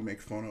many people we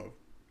make fun of.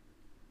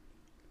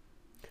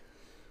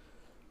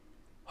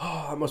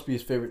 Oh, that must be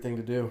his favorite thing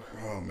to do.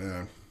 Oh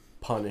man,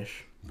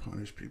 punish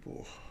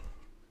people.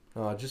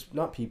 Just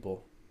not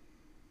people.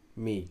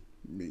 Me.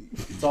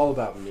 It's all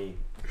about me.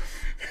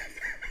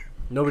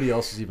 Nobody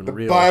else is even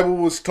real. The Bible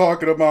was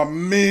talking about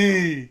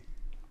me.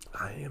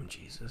 I am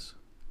Jesus.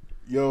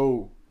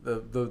 Yo.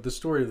 The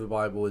story of the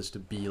Bible is to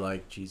be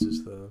like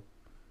Jesus,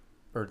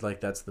 or like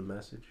that's the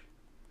message.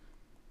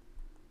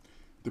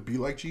 To be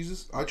like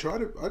Jesus? I try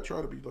to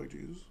be like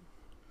Jesus.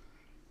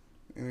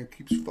 And it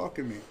keeps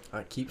fucking me.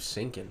 I keep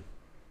sinking.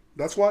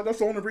 That's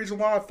the only reason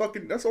why I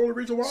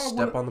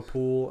step on the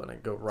pool and I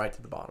go right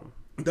to the bottom.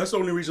 That's the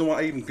only reason why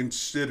I even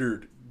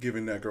considered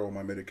giving that girl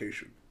my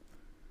medication.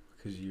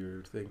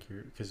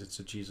 Because it's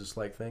a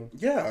Jesus-like thing?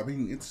 Yeah, I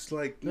mean, it's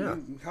like,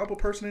 help a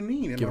person in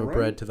need. Give a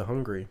bread to the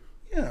hungry.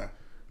 Yeah.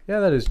 Yeah,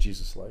 that is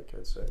Jesus-like,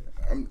 I'd say.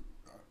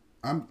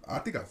 I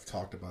think I've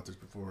talked about this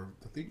before.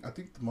 I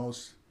think the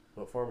most...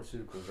 Well,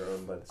 pharmaceuticals are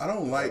owned by the...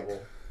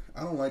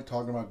 I don't like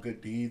talking about good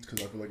deeds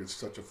because I feel like it's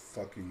such a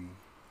fucking...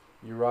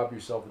 You rob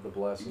yourself of the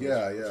blessings.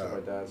 Yeah. That's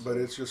what my dad said. But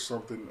it's just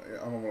something...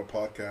 I'm on a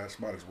podcast,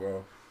 might as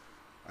well.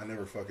 I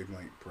never fucking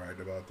bragged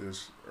about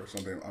this or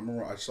something. I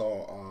remember I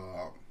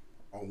saw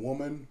a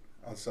woman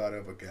outside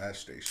of a gas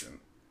station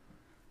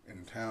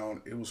in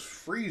town. It was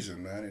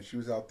freezing, man, and she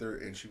was out there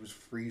and she was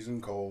freezing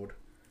cold,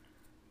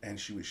 and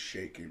she was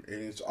shaking,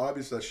 and it's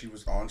obvious that she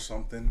was on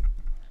something,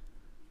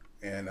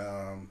 and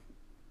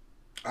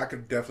I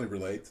could definitely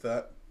relate to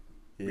that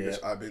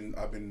because I've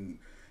been,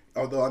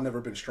 although I've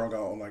never been strung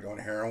out on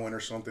heroin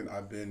or something,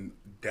 I've been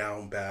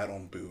down bad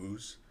on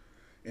booze.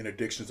 And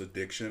addiction's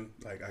addiction.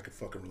 Like, I could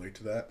fucking relate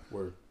to that.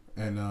 Word.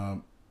 And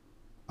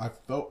I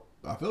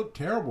felt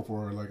terrible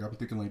for her. Like, I'm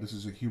thinking, like, this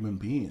is a human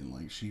being.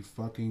 Like, she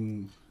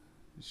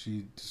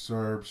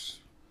deserves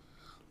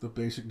the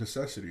basic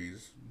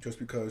necessities just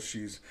because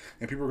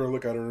and people are going to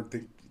look at her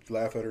and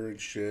laugh at her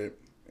and shit.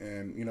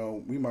 And,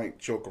 we might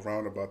joke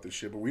around about this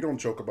shit, but we don't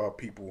joke about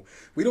people.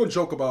 We don't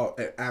joke about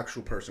an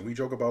actual person. We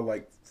joke about,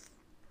 like,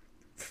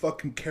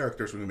 fucking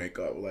characters we make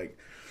up. Like,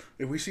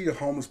 if we see a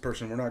homeless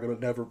person, we're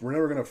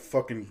never gonna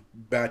fucking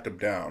bat them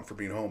down for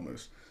being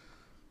homeless.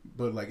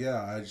 But like,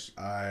 yeah, I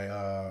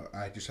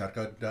just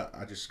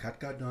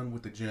got done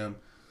with the gym.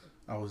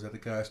 I was at the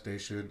gas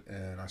station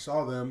and I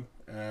saw them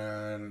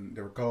and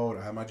they were cold.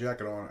 I had my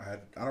jacket on.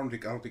 I don't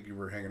think you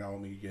were hanging out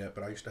with me yet,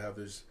 but I used to have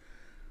this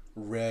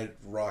red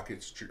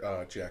Rockets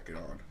jacket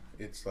on.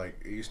 It's like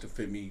it used to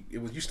fit me.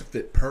 It used to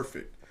fit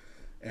perfect,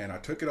 and I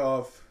took it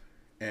off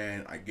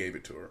and I gave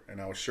it to her,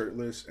 and I was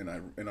shirtless and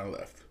I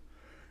left.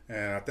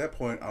 And at that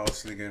point, I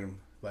was thinking,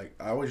 like,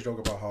 I always joke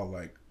about how,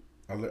 like,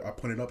 I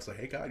put it up, it's like,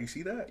 hey, God, you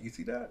see that? You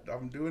see that?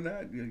 I'm doing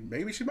that.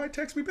 Maybe she might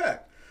text me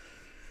back.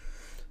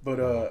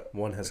 But,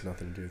 one has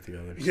nothing to do with the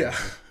other. Yeah.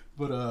 So.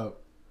 But,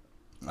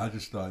 I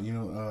just thought,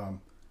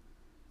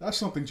 that's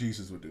something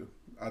Jesus would do.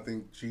 I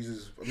think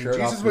Jesus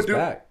would do.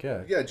 Back,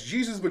 yeah. Yeah,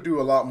 Jesus would do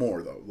a lot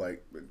more, though.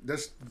 Like,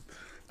 that's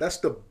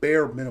the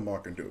bare minimum I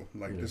can do.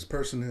 Like, this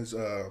person is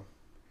a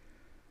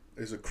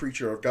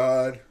creature of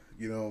God,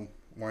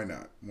 Why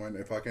not?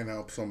 If I can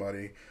help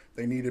somebody,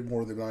 they need it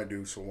more than I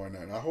do, so why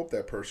not? And I hope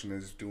that person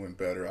is doing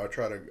better.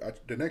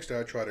 The next day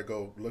I try to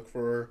go look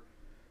for her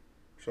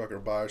so I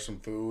could buy her some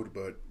food,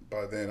 but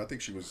by then I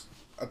think she was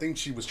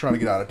trying to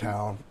get out of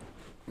town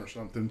or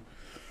something.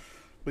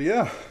 But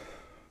yeah,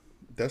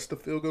 that's the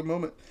feel good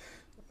moment.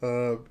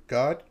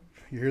 God,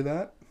 you hear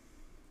that?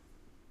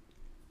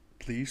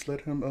 Please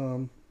let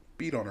him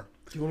beat on her.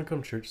 Do you want to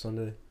come to church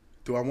Sunday?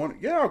 Do I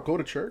want? Yeah, I'll go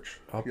to church.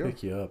 I'll Yeah.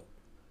 pick you up.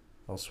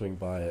 I'll swing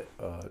by at.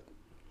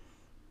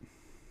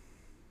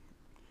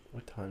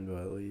 What time do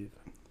I leave?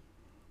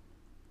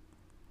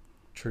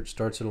 Church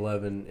starts at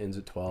 11, ends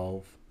at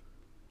 12.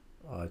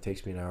 It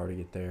takes me an hour to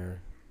get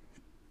there.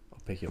 I'll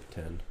pick you up at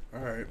 10. All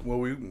right. Well,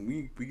 we're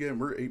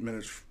 8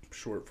 minutes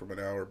short from an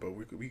hour, but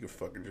we could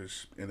fucking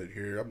just end it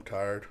here. I'm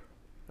tired.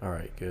 All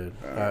right, good.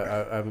 All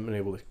right. I haven't been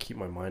able to keep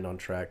my mind on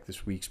track.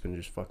 This week's been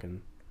just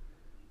fucking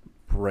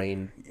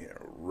brain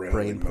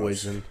Rattling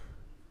poison.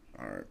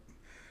 All right.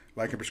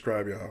 Like and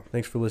subscribe, y'all.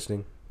 Thanks for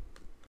listening.